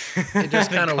 It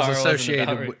just kind of was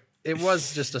associated. It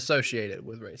was just associated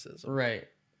with racism, right?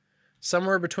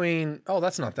 Somewhere between. Oh,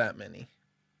 that's not that many.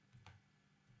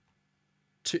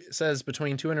 It says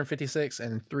between 256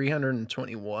 and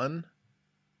 321.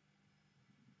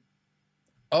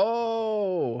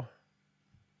 Oh,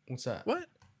 what's that?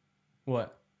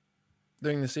 What?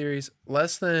 During the series,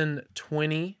 less than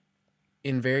 20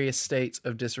 in various states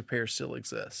of disrepair still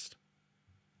exist.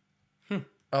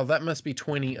 Oh, that must be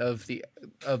 20 of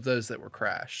those that were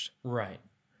crashed. Right.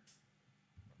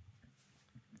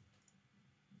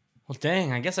 Well,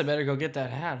 dang, I guess I better go get that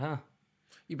hat, huh?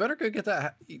 You better go get that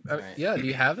hat. Right. Yeah, do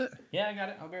you have it? Yeah, I got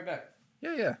it. I'll be right back.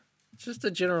 Yeah. It's just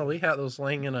a General Lee hat that was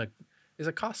laying in a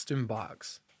costume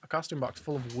box. A costume box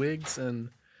full of wigs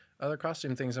and other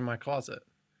costume things in my closet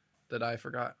that I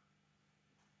forgot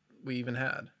we even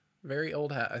had. Very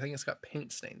old hat. I think it's got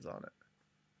paint stains on it.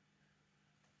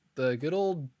 The good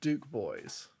old Duke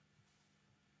boys.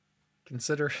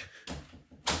 Consider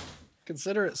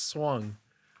it swung.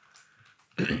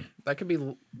 that could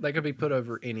be put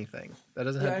over anything. That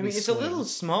doesn't have to be it's a little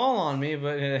small on me,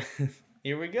 but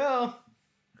here we go.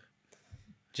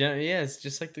 Yeah, it's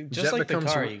just like the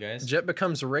car, you guys. Jet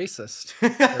becomes racist.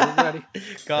 Everybody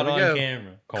caught on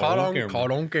camera.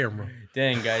 Caught on camera.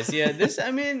 Dang, guys. Yeah, this.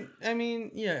 I mean,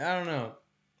 yeah. I don't know.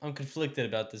 I'm conflicted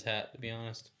about this hat, to be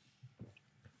honest.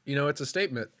 You know, it's a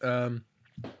statement.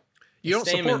 You don't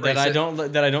support that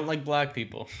I don't like black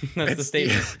people. That's the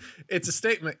statement. It's a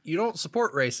statement. You don't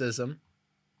support racism.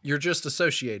 You're just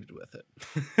associated with it.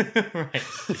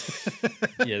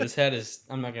 Right. Yeah, this hat is.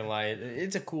 I'm not gonna lie.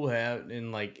 It's a cool hat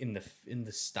in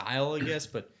the style, I guess,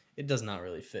 but it does not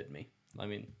really fit me. I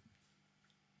mean,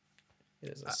 it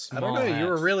is a small I don't know. hat. You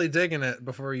were really digging it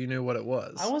before you knew what it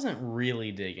was. I wasn't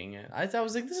really digging it. I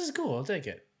was like, this is cool. I'll take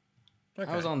it.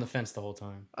 Okay. I was on the fence the whole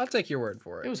time. I'll take your word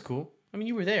for it. It was cool. I mean,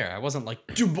 you were there. I wasn't like,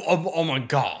 oh my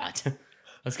God. I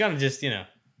was kind of just, I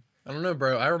don't know,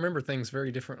 bro. I remember things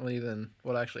very differently than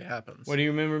what actually happens. What do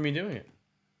you remember me doing it?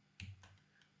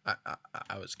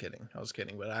 I was kidding.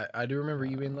 But I do remember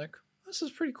you being like, this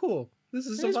is pretty cool. This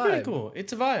is a vibe. It's pretty cool.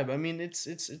 It's a vibe. I mean, it's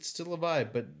still a vibe,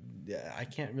 but I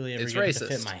can't really ever get it to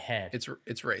fit my head. It's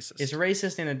racist. It's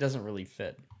racist and it doesn't really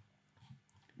fit.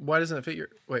 Why doesn't it fit your...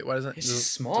 Wait, why doesn't it... It's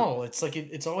small. It's like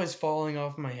it's always falling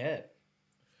off my head.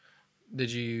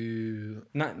 Did you...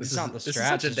 It's not the straps. This is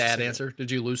such a dad answer.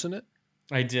 Did you loosen it?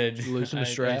 I did. Did you loosen the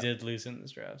strap? I did loosen the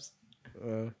straps.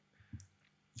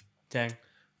 Dang.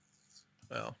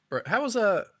 Well, bro, how was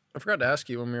I forgot to ask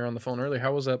you when we were on the phone earlier.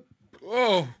 How was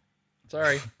Oh,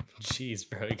 sorry. Jeez,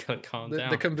 bro, you gotta calm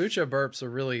down. The kombucha burps are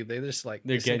really... They're just like...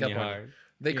 They're getting you hard.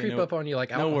 They creep up on you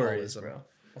like alcoholism. No worries, bro.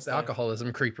 It's the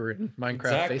alcoholism creeper in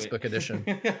Minecraft Facebook edition.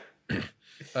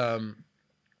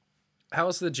 How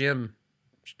was the gym?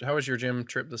 How was your gym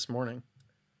trip this morning?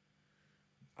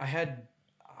 I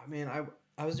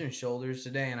was doing shoulders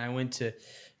today, and I went to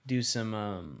do some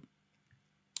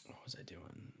what was I doing?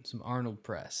 Some Arnold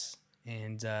press,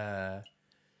 and I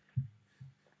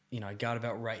got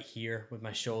about right here with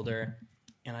my shoulder,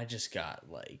 and I just got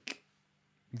like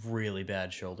really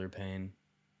bad shoulder pain.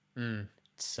 It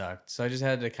sucked, so I just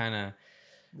had to kind of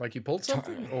like you pulled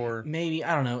something, or maybe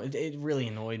I don't know. It really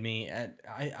annoyed me.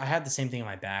 I had the same thing in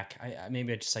my back.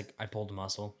 I pulled a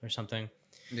muscle or something.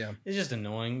 Yeah, it's just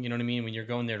annoying. You know what I mean? When you're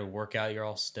going there to work out, you're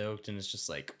all stoked, and it's just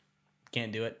like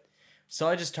can't do it. So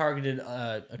I just targeted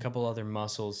a couple other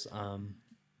muscles.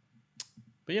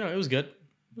 But it was good.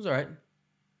 It was all right.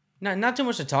 Not too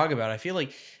much to talk about. I feel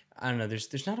like I don't know.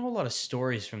 There's not a whole lot of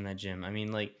stories from that gym. I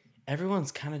mean, like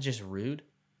everyone's kind of just rude.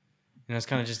 And that's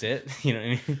kind of just it. You know what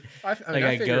I mean?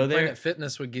 I go there. Planet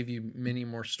Fitness would give you many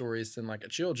more stories than like a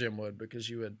chill gym would, because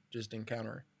you would just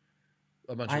encounter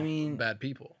a bunch of bad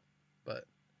people. But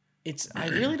I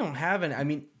really don't have any. I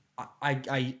mean,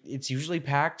 I it's usually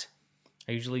packed.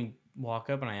 I usually walk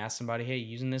up and I ask somebody, hey,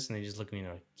 using this? And they just look at me and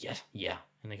they're like, yeah.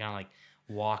 And they kind of like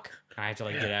walk. And I have to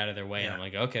like get out of their way. And I'm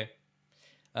like, okay.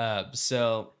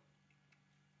 So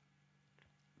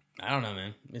I don't know,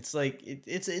 man. It's like,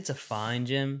 it's a fine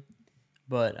gym,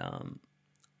 but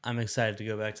I'm excited to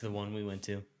go back to the one we went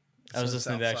to. I was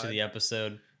listening back to the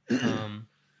episode that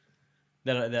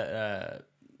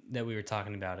we were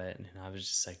talking about it. And I was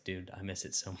just like, dude, I miss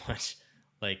it so much.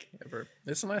 Like,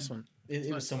 it's a nice one.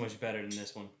 It was so much better than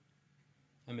this one.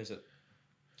 I miss it.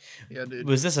 Yeah, dude.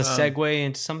 Was this a segue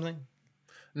into something?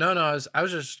 No. I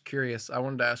was just curious. I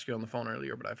wanted to ask you on the phone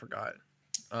earlier, but I forgot.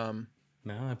 No,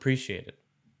 I appreciate it.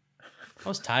 I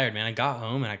was tired, man. I got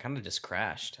home and I kind of just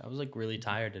crashed. I was like really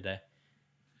tired today.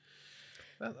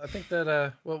 I think that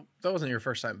that wasn't your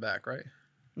first time back, right?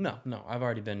 No. I've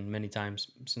already been many times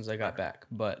since I got back,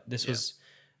 but this was.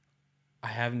 I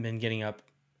haven't been getting up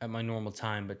at my normal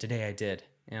time, but today I did.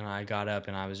 And I got up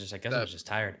and I was just, I guess I was just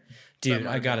tired. Dude,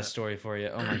 I got a story for you.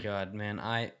 Oh my God,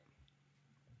 man.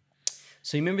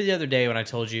 So you remember the other day when I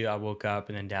told you I woke up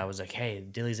and then Dad was like, hey,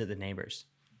 Dilly's at the neighbors.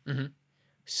 Mm-hmm.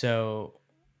 So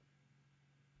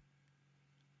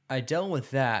I dealt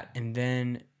with that. And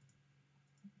then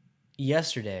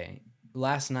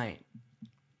last night,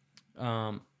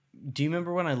 do you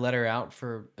remember when I let her out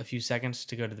for a few seconds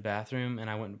to go to the bathroom and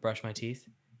I went and brushed my teeth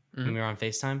when we were on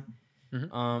FaceTime?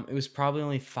 Mm-hmm. It was probably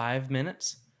only 5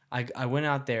 minutes. I went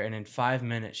out there and in 5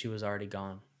 minutes she was already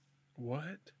gone.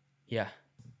 What? Yeah.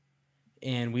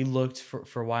 And we looked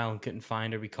for a while and couldn't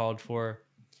find her. We called for her.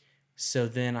 So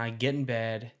then I get in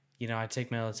bed, I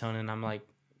take melatonin, I'm like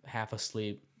half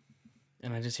asleep.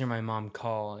 And I just hear my mom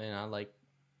call and I like,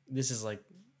 this is like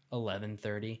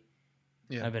 11:30.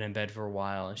 Yeah. I've been in bed for a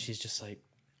while and she's just like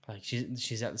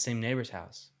she's at the same neighbor's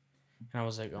house. And I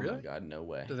was like, oh really? My God, no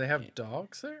way. Do they have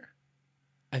dogs there?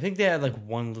 I think they had like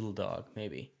one little dog,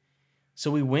 maybe.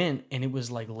 So we went, and it was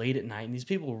like late at night, and these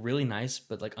people were really nice,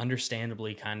 but like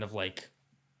understandably kind of like,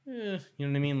 you know what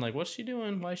I mean? Like, what's she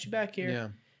doing? Why is she back here? Yeah.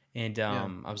 And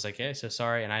I was like, hey, so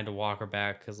sorry. And I had to walk her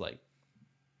back because like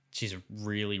she's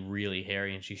really, really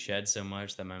hairy, and she sheds so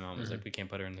much that my mom was like, we can't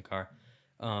put her in the car.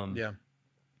 Yeah.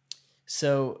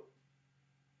 So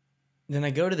then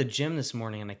I go to the gym this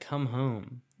morning, and I come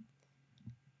home,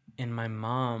 and my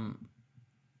mom...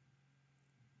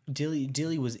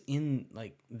 Dilly was in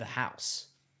like the house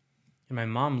and my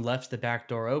mom left the back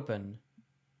door open,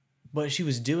 but she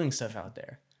was doing stuff out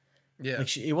there. Yeah.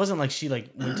 Like it wasn't like she like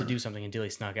went to do something and Dilly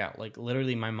snuck out. Like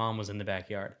literally my mom was in the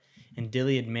backyard and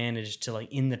Dilly had managed to like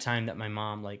in the time that my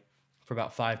mom like for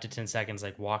about 5 to 10 seconds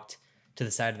like walked to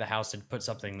the side of the house and put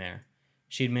something there.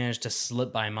 She'd managed to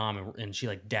slip by mom and she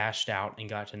like dashed out and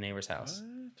got to the neighbor's house.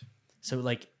 What? So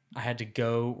like I had to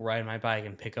go ride my bike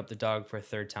and pick up the dog for a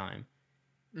third time.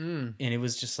 And it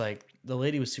was just like the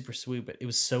lady was super sweet, but it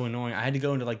was so annoying. I had to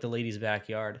go into like the lady's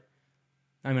backyard.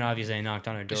 I mean, obviously, I knocked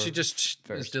on her door.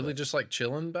 Is Dilly just like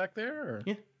chilling back there? Or?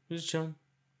 Yeah, just chilling.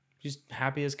 She's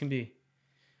happy as can be.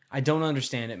 I don't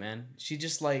understand it, man. She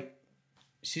just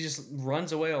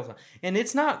runs away all the time, and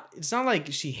it's not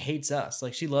like she hates us.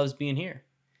 Like she loves being here,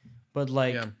 but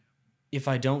like if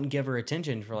I don't give her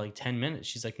attention for like 10 minutes,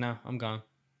 she's like, "No, I'm gone."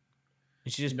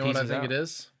 And she just what I think it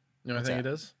is. You know what I think it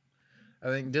is? I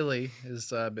think Dilly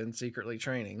has been secretly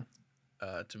training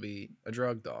to be a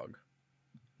drug dog.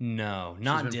 No,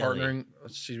 not Dilly.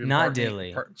 She's been not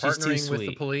Dilly. Partnering with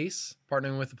the police.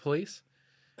 Partnering with the police.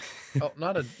 Oh,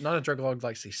 not a drug dog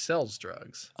like she sells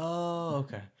drugs. Oh,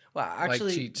 okay. Well,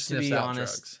 actually, like to be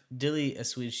honest, drugs. Dilly, as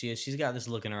sweet as she is, she's got this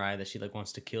look in her eye that she like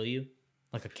wants to kill you,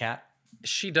 like a cat.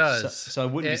 She does. So I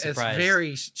wouldn't be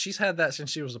surprised. She's had that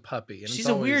since she was a puppy. And she's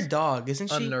a weird dog, isn't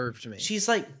she? Unnerved me.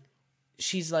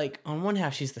 She's like on one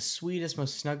half she's the sweetest,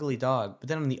 most snuggly dog, but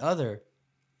then on the other,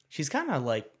 she's kind of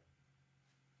like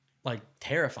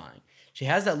terrifying. She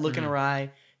has that look in her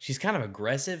eye. She's kind of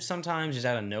aggressive sometimes, just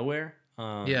out of nowhere.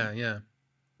 Yeah.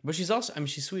 But she's also, I mean,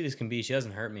 she's sweet as can be. She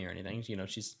doesn't hurt me or anything.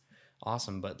 She's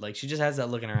awesome. But like, she just has that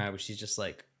look in her eye where she's just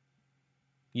like,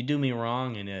 you do me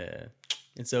wrong and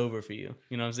it's over for you.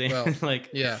 You know what I'm saying? Well, like,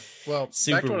 yeah. Well,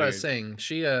 back to what I was saying.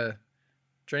 She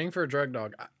training for a drug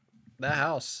dog. That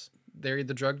house, they're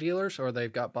either drug dealers or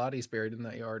they've got bodies buried in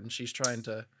that yard, and she's trying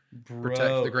to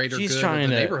protect the greater good of the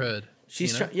neighborhood.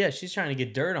 She's trying to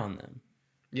get dirt on them.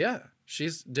 Yeah,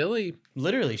 she's Dilly.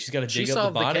 Literally, she's got to dig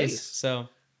up the bodies. So,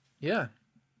 yeah,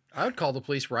 I would call the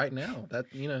police right now. That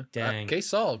case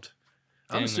solved.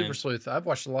 I'm a super sleuth. I've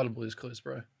watched a lot of Blue's Clues,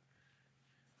 bro.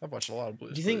 I've watched a lot of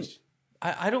Blue's Clues. Do you think?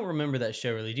 I don't remember that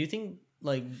show really. Do you think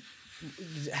like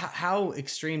how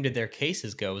extreme did their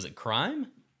cases go? Was it crime?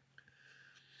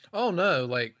 Oh no,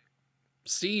 like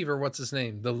Steve, or what's his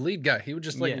name, the lead guy, he would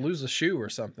just like lose a shoe or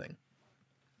something.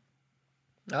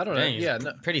 I don't know. Yeah,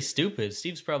 pretty stupid.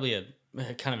 Steve's probably a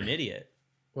kind of an idiot.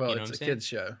 Well, you know it's a kid's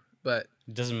show, but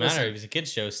it doesn't matter if it's a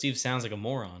kid's show. Steve sounds like a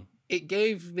moron. It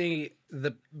gave me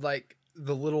the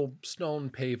little stone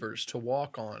pavers to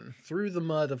walk on through the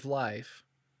mud of life.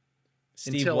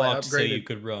 Steve walked so you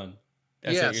could run.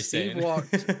 That's what you're saying. Steve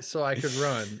walked so I could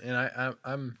run, and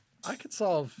I could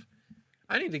solve.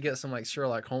 I need to get some like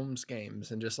Sherlock Holmes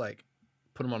games and just like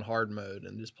put them on hard mode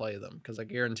and just play them because I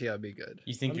guarantee I'd be good.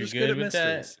 You think you're good with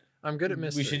that? I'm good at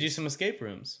mysteries. We should do some escape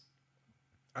rooms.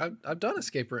 I've done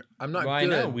escape room. I'm not good. I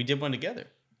know. We did one together.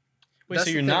 Wait, so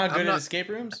you're not good at escape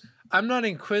rooms? I'm not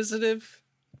inquisitive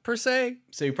per se.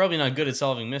 So you're probably not good at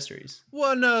solving mysteries.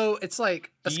 Well, no, it's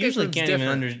like you usually can't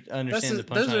even understand the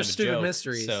punchline those are of a stupid joke,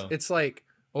 mysteries. So. It's like,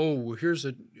 oh, here's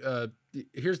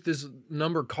this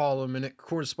number column and it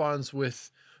corresponds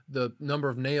with the number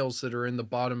of nails that are in the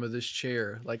bottom of this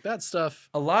chair. Like that stuff.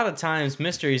 A lot of times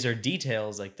mysteries are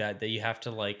details like that you have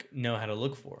to like know how to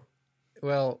look for.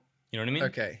 Well, you know what I mean?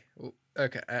 Okay.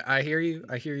 I hear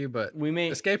you, but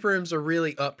escape rooms are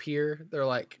really up here.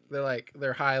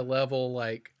 They're high level,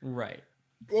 like right.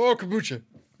 Oh, kombucha.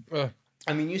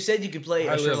 I mean, you said you could play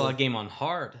a Sherlock game on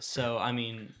hard, so I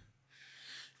mean,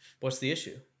 what's the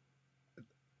issue?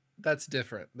 That's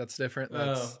different. That's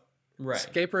right.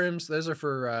 Escape rooms. Those are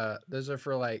for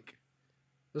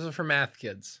math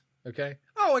kids. Okay.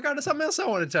 Oh, I got something else I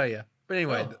want to tell you. But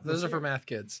anyway, those are for math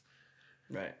kids.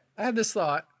 Right. I had this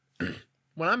thought.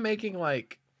 When I'm making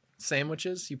like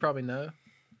sandwiches, you probably know.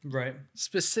 Right.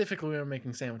 Specifically when I'm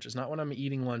making sandwiches, not when I'm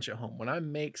eating lunch at home. When I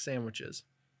make sandwiches,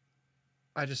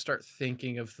 I just start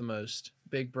thinking of the most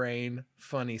big brain,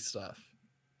 funny stuff.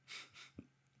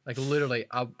 Like literally,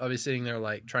 I'll be sitting there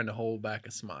like trying to hold back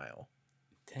a smile.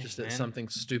 Dang, just at something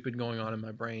stupid going on in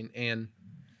my brain. And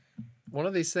one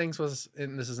of these things was,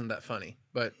 and this isn't that funny,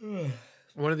 but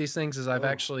one of these things is I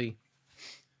think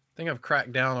I've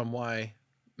cracked down on why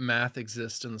math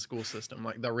exists in the school system,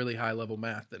 like the really high level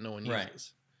math that no one uses.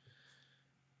 Right.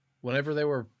 Whenever they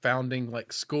were founding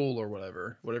like school or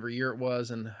whatever year it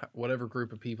was and whatever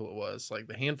group of people it was, like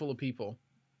the handful of people,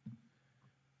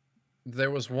 there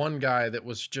was one guy that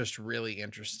was just really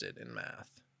interested in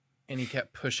math. And he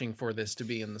kept pushing for this to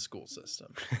be in the school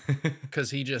system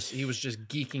because he was just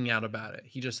geeking out about it.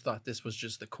 He just thought this was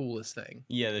just the coolest thing.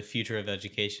 Yeah, the future of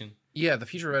education. Yeah, the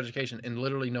future of education, and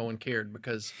literally no one cared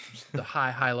because the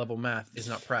high level math is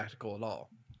not practical at all.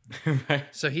 Right.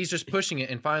 So he's just pushing it,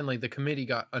 and finally the committee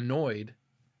got annoyed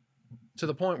to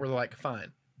the point where they're like,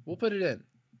 "Fine, we'll put it in.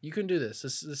 You can do this.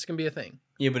 This can be a thing."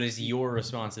 Yeah, but it's your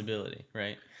responsibility,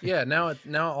 right? Yeah. Now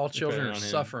all children are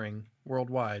suffering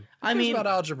worldwide. I mean, about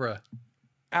algebra.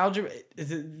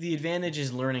 The advantage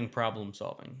is learning problem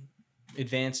solving,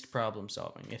 advanced problem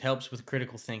solving. It helps with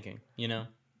critical thinking. You know.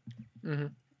 Mm-hmm.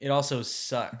 It also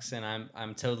sucks, and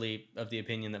I'm totally of the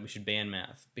opinion that we should ban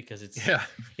math because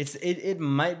it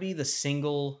might be the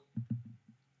single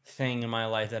thing in my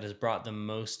life that has brought the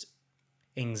most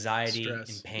anxiety and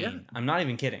pain. Yeah. I'm not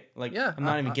even kidding. I'm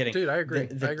not even kidding. Dude, I agree.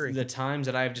 I agree. The times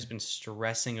that I've just been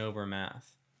stressing over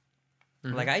math.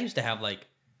 Mm-hmm. Like I used to have like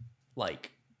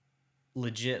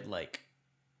legit like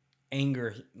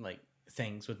anger like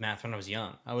things with math when I was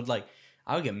young. I would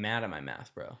get mad at my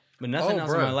math, bro. But nothing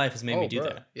else in my life has made me do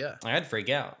that. Yeah. Like, I'd freak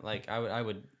out. Like I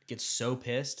would get so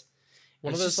pissed.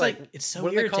 One of those like it's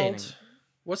so irritating.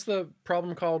 What's the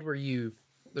problem called where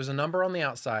there's a number on the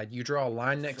outside, you draw a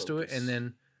line next to it, and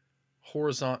then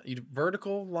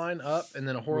vertical line up, and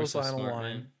then a horizontal line.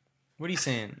 Man. What are you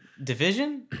saying?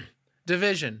 Division?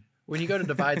 Division. When you go to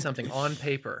divide something on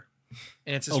paper,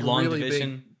 and it's this long really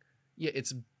division? Big, yeah,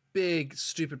 it's big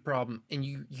stupid problem, and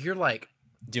you're like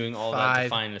doing all that to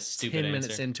find a stupid 10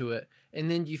 minutes into it, and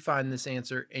then you find this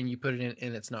answer and you put it in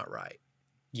and it's not right.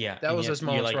 Yeah, that was those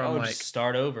moments where I'm like, just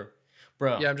start over,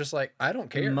 bro. Yeah, I'm just like, I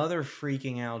don't care. Mother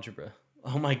freaking algebra.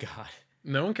 Oh my god.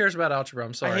 No one cares about algebra.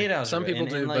 I'm sorry. I hate algebra. Some people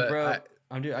do, like, but bro,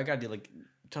 I gotta do like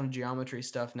a ton of geometry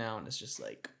stuff now, and it's just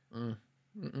like,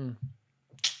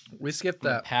 we skipped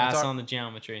that. Pass on the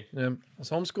geometry. Yeah, I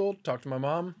was homeschooled. Talked to my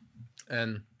mom,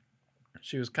 and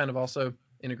she was kind of also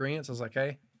in agreement. So I was like,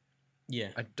 hey.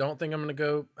 Yeah. I don't think I'm going to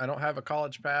go. I don't have a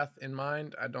college path in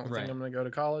mind. I don't think I'm going to go to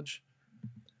college.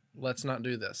 Let's not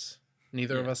do this.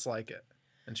 Neither of us like it.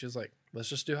 And she was like, let's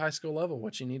just do high school level,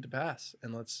 what you need to pass,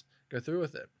 and let's go through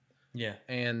with it. Yeah.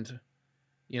 And,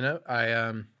 you know,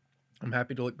 I'm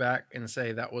happy to look back and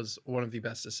say that was one of the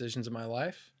best decisions of my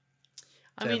life.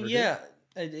 I mean, yeah.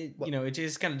 It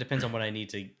just kind of depends on what I need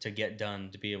to get done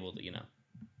to be able to, you know.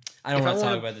 I don't want to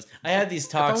talk about this. I had these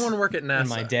talks. If I want to work at NASA in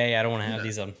my day, I don't want to have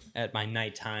these at my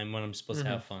nighttime when I'm supposed to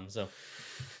have fun. So,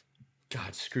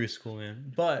 God, screw school,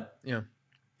 man. But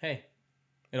hey,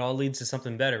 it all leads to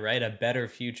something better, right? A better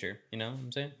future. You know what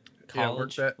I'm saying?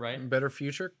 College, right? Better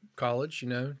future, college. You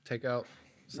know, take out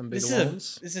some big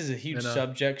loans. This is a huge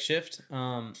subject shift.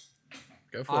 Go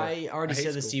for it. I already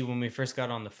said this to you when we first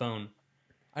got on the phone.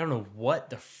 I don't know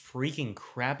what the freaking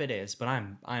crap it is, but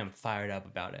I am fired up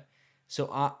about it. So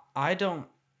I don't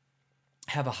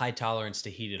have a high tolerance to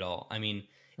heat at all. I mean,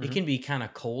 it can be kind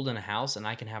of cold in a house, and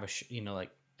I can have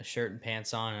a shirt and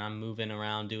pants on, and I'm moving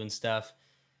around doing stuff.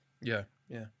 Yeah.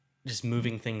 Just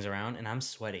moving things around, and I'm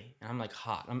sweaty, and I'm like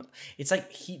hot. It's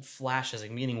like heat flashes, like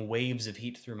I'm getting waves of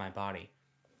heat through my body.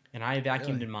 And I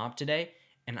vacuumed and mopped today,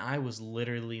 and I was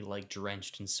literally like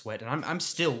drenched in sweat, and I'm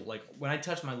still like when I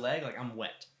touch my leg, like I'm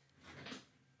wet.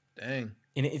 Dang.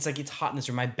 And it's like it's hot in this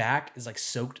room. My back is like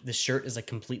soaked. The shirt is like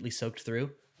completely soaked through.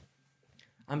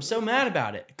 I'm so mad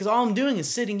about it because all I'm doing is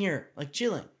sitting here like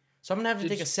chilling. So I'm gonna have to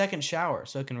take a second shower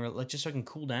so I can so I can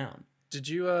cool down. Did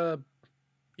you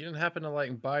you didn't happen to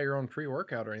like buy your own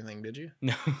pre-workout or anything, did you?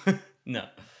 No, no.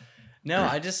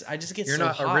 I just get. You're so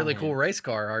not hot, a really man. cool race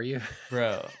car, are you,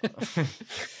 bro?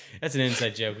 That's an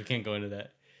inside joke. We can't go into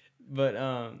that. But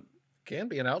can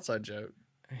be an outside joke.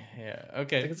 Yeah.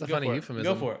 Okay. I think it's a funny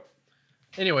euphemism. Go for it.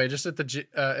 Anyway, just at the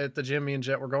gym me and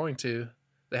Jet were going to,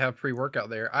 they have pre-workout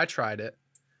there. I tried it,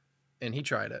 and he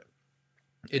tried it.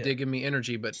 It did give me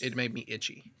energy, but it made me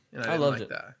itchy, and I didn't like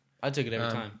that. I took it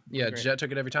every time. Yeah, Jet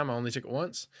took it every time. I only took it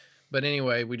once. But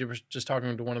anyway, we were just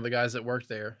talking to one of the guys that worked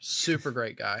there. Super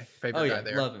great guy. Favorite guy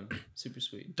there. Love him. Super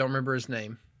sweet. Don't remember his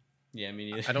name. Yeah,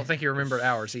 me neither. I don't think he remembered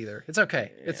ours either. It's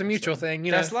okay. Yeah, it's a mutual thing.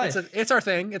 You know, that's life. It's our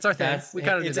thing. It's our thing. We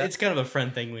kind of do that. It's kind of a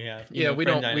friend thing we have. Yeah, we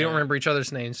don't remember each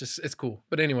other's names. Just it's cool.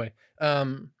 But anyway,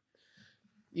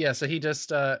 yeah. So he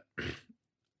just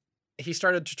he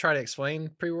started to try to explain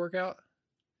pre-workout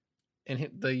and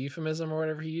the euphemism or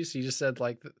whatever he used. He just said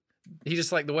like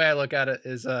the way I look at it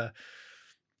is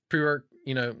pre-work.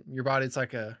 You know, your body's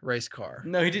like a race car.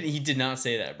 No, he didn't. He did not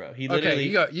say that, bro. He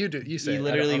literally. Okay, you do. You say. He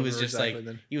literally was just like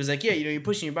then. He was like, yeah, you're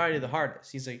pushing your body to the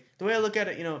hardest. He's like, the way I look at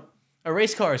it, a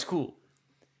race car is cool,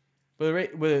 but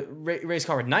a race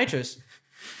car with nitrous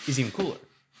is even cooler.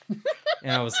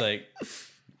 And I was like,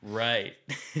 right,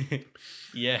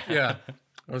 yeah. Yeah.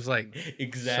 I was like,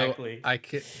 exactly. So I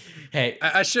could. Hey,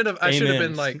 I should have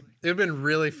been like, it would have been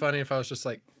really funny if I was just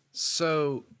like,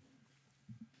 so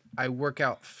I work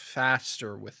out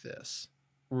faster with this.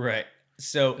 Right.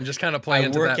 So and just kind of play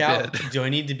into that out, bit. Do I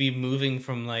need to be moving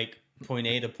from like point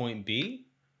A to point B?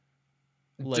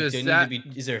 Like,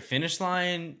 is there a finish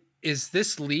line? Is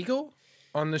this legal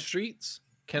on the streets?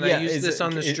 Can I use this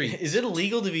on the streets? Is it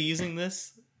illegal to be using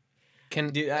this?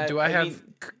 Do I have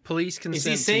police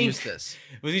consent to use this?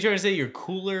 Was he trying to say you're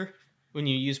cooler when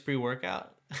you use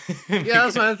pre-workout? Yeah,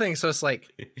 that's my other thing. So it's like,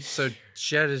 so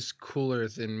Jet is cooler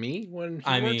than me when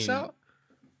he works out?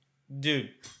 Dude,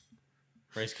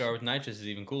 race car with nitrous is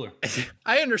even cooler.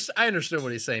 I understood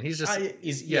what he's saying. He's just...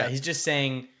 he's just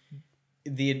saying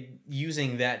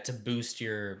using that to boost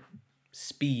your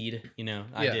speed,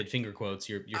 I did finger quotes,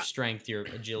 your strength, your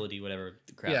agility, whatever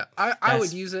the crap. Yeah, I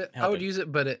would use it. I would use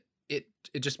it, but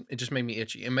it just made me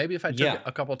itchy. And maybe if I took it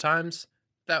a couple times,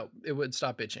 that it would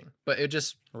stop itching. But it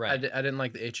just I didn't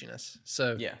like the itchiness.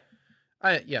 So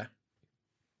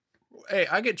Hey,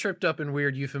 I get tripped up in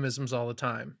weird euphemisms all the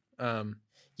time.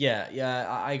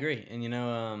 I agree.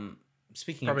 And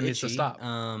speaking probably of itchy, needs to stop.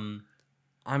 I'm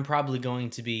probably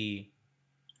going to be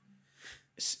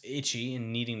itchy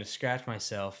and needing to scratch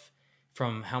myself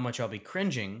from how much I'll be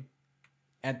cringing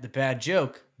at the bad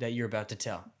joke that you're about to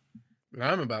tell.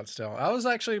 I'm about to tell. I was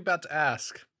actually about to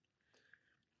ask,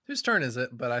 whose turn is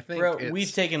it? But I think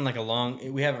we've taken like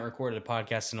we haven't recorded a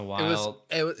podcast in a while.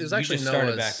 It was actually just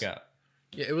Noah's. Started back up.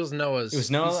 Yeah, it was Noah's. It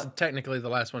was Noah. He's technically the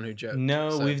last one who joked.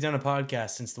 No, we've done a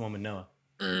podcast since the one with Noah.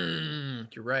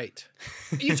 You're right.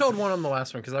 You told one on the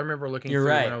last one because I remember looking through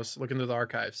when I was looking through the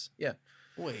archives. Yeah.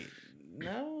 Wait,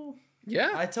 no.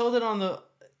 Yeah. I told it on the.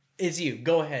 It's you.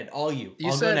 Go ahead. All you.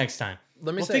 I'll go next time.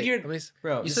 Let me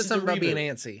bro. You said something about being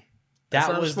antsy.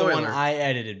 That was the one I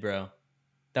edited, bro.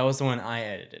 That was the one I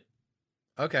edited.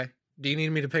 Okay. Do you need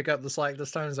me to pick up the slack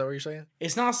this time? Is that what you're saying?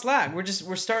 It's not slack. We're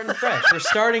starting fresh. We're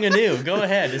starting anew. Go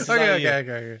ahead. This is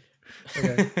okay.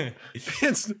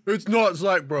 It's not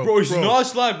slack, bro. Bro, it's not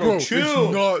slack, bro. Chill.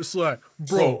 It's not slack,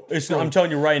 bro. I'm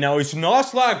telling you right now, it's not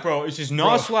slack, bro. It's just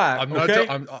not slack. I'm not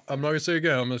gonna say it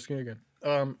again. I'm not gonna say it again.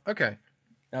 Okay.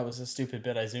 That was a stupid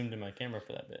bit. I zoomed in my camera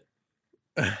for that bit.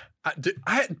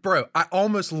 Bro, I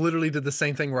almost literally did the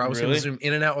same thing where I was going to zoom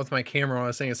in and out with my camera when I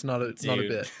was saying it's not a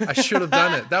bit. I should have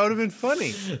done it. That would have been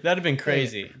funny. That'd have been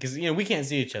crazy because we can't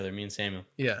see each other, me and Samuel.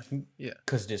 Yeah.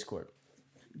 Because Discord.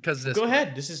 Go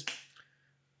ahead. This is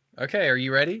okay. Are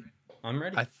you ready? I'm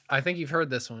ready. I think you've heard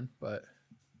this one, but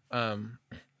You're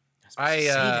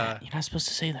not supposed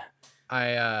to say that.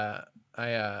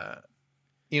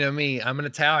 Me, I'm an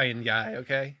Italian guy.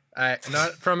 Okay.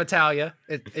 Not from Italia,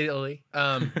 Italy.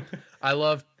 I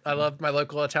love my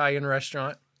local Italian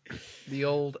restaurant, the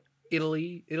old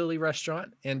Italy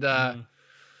restaurant, and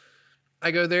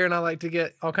I go there and I like to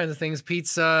get all kinds of things: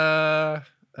 pizza,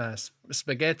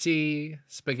 spaghetti,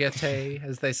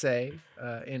 as they say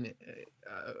in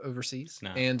overseas.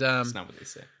 No, and that's not what they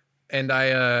say. And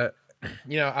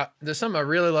there's something I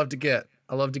really love to get.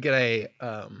 I love to get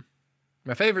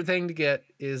my favorite thing to get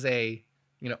is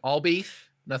all beef.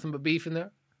 Nothing but beef in there.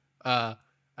 A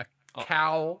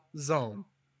cow zone.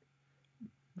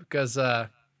 Because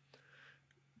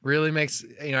really makes,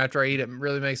 after I eat it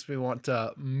really makes me want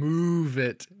to move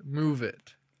it.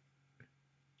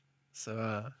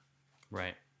 So,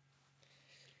 right.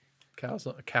 Cow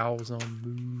zone,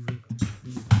 move it.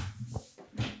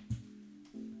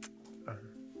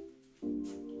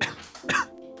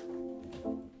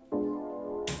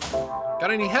 Got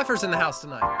any heifers in the house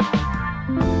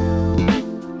tonight?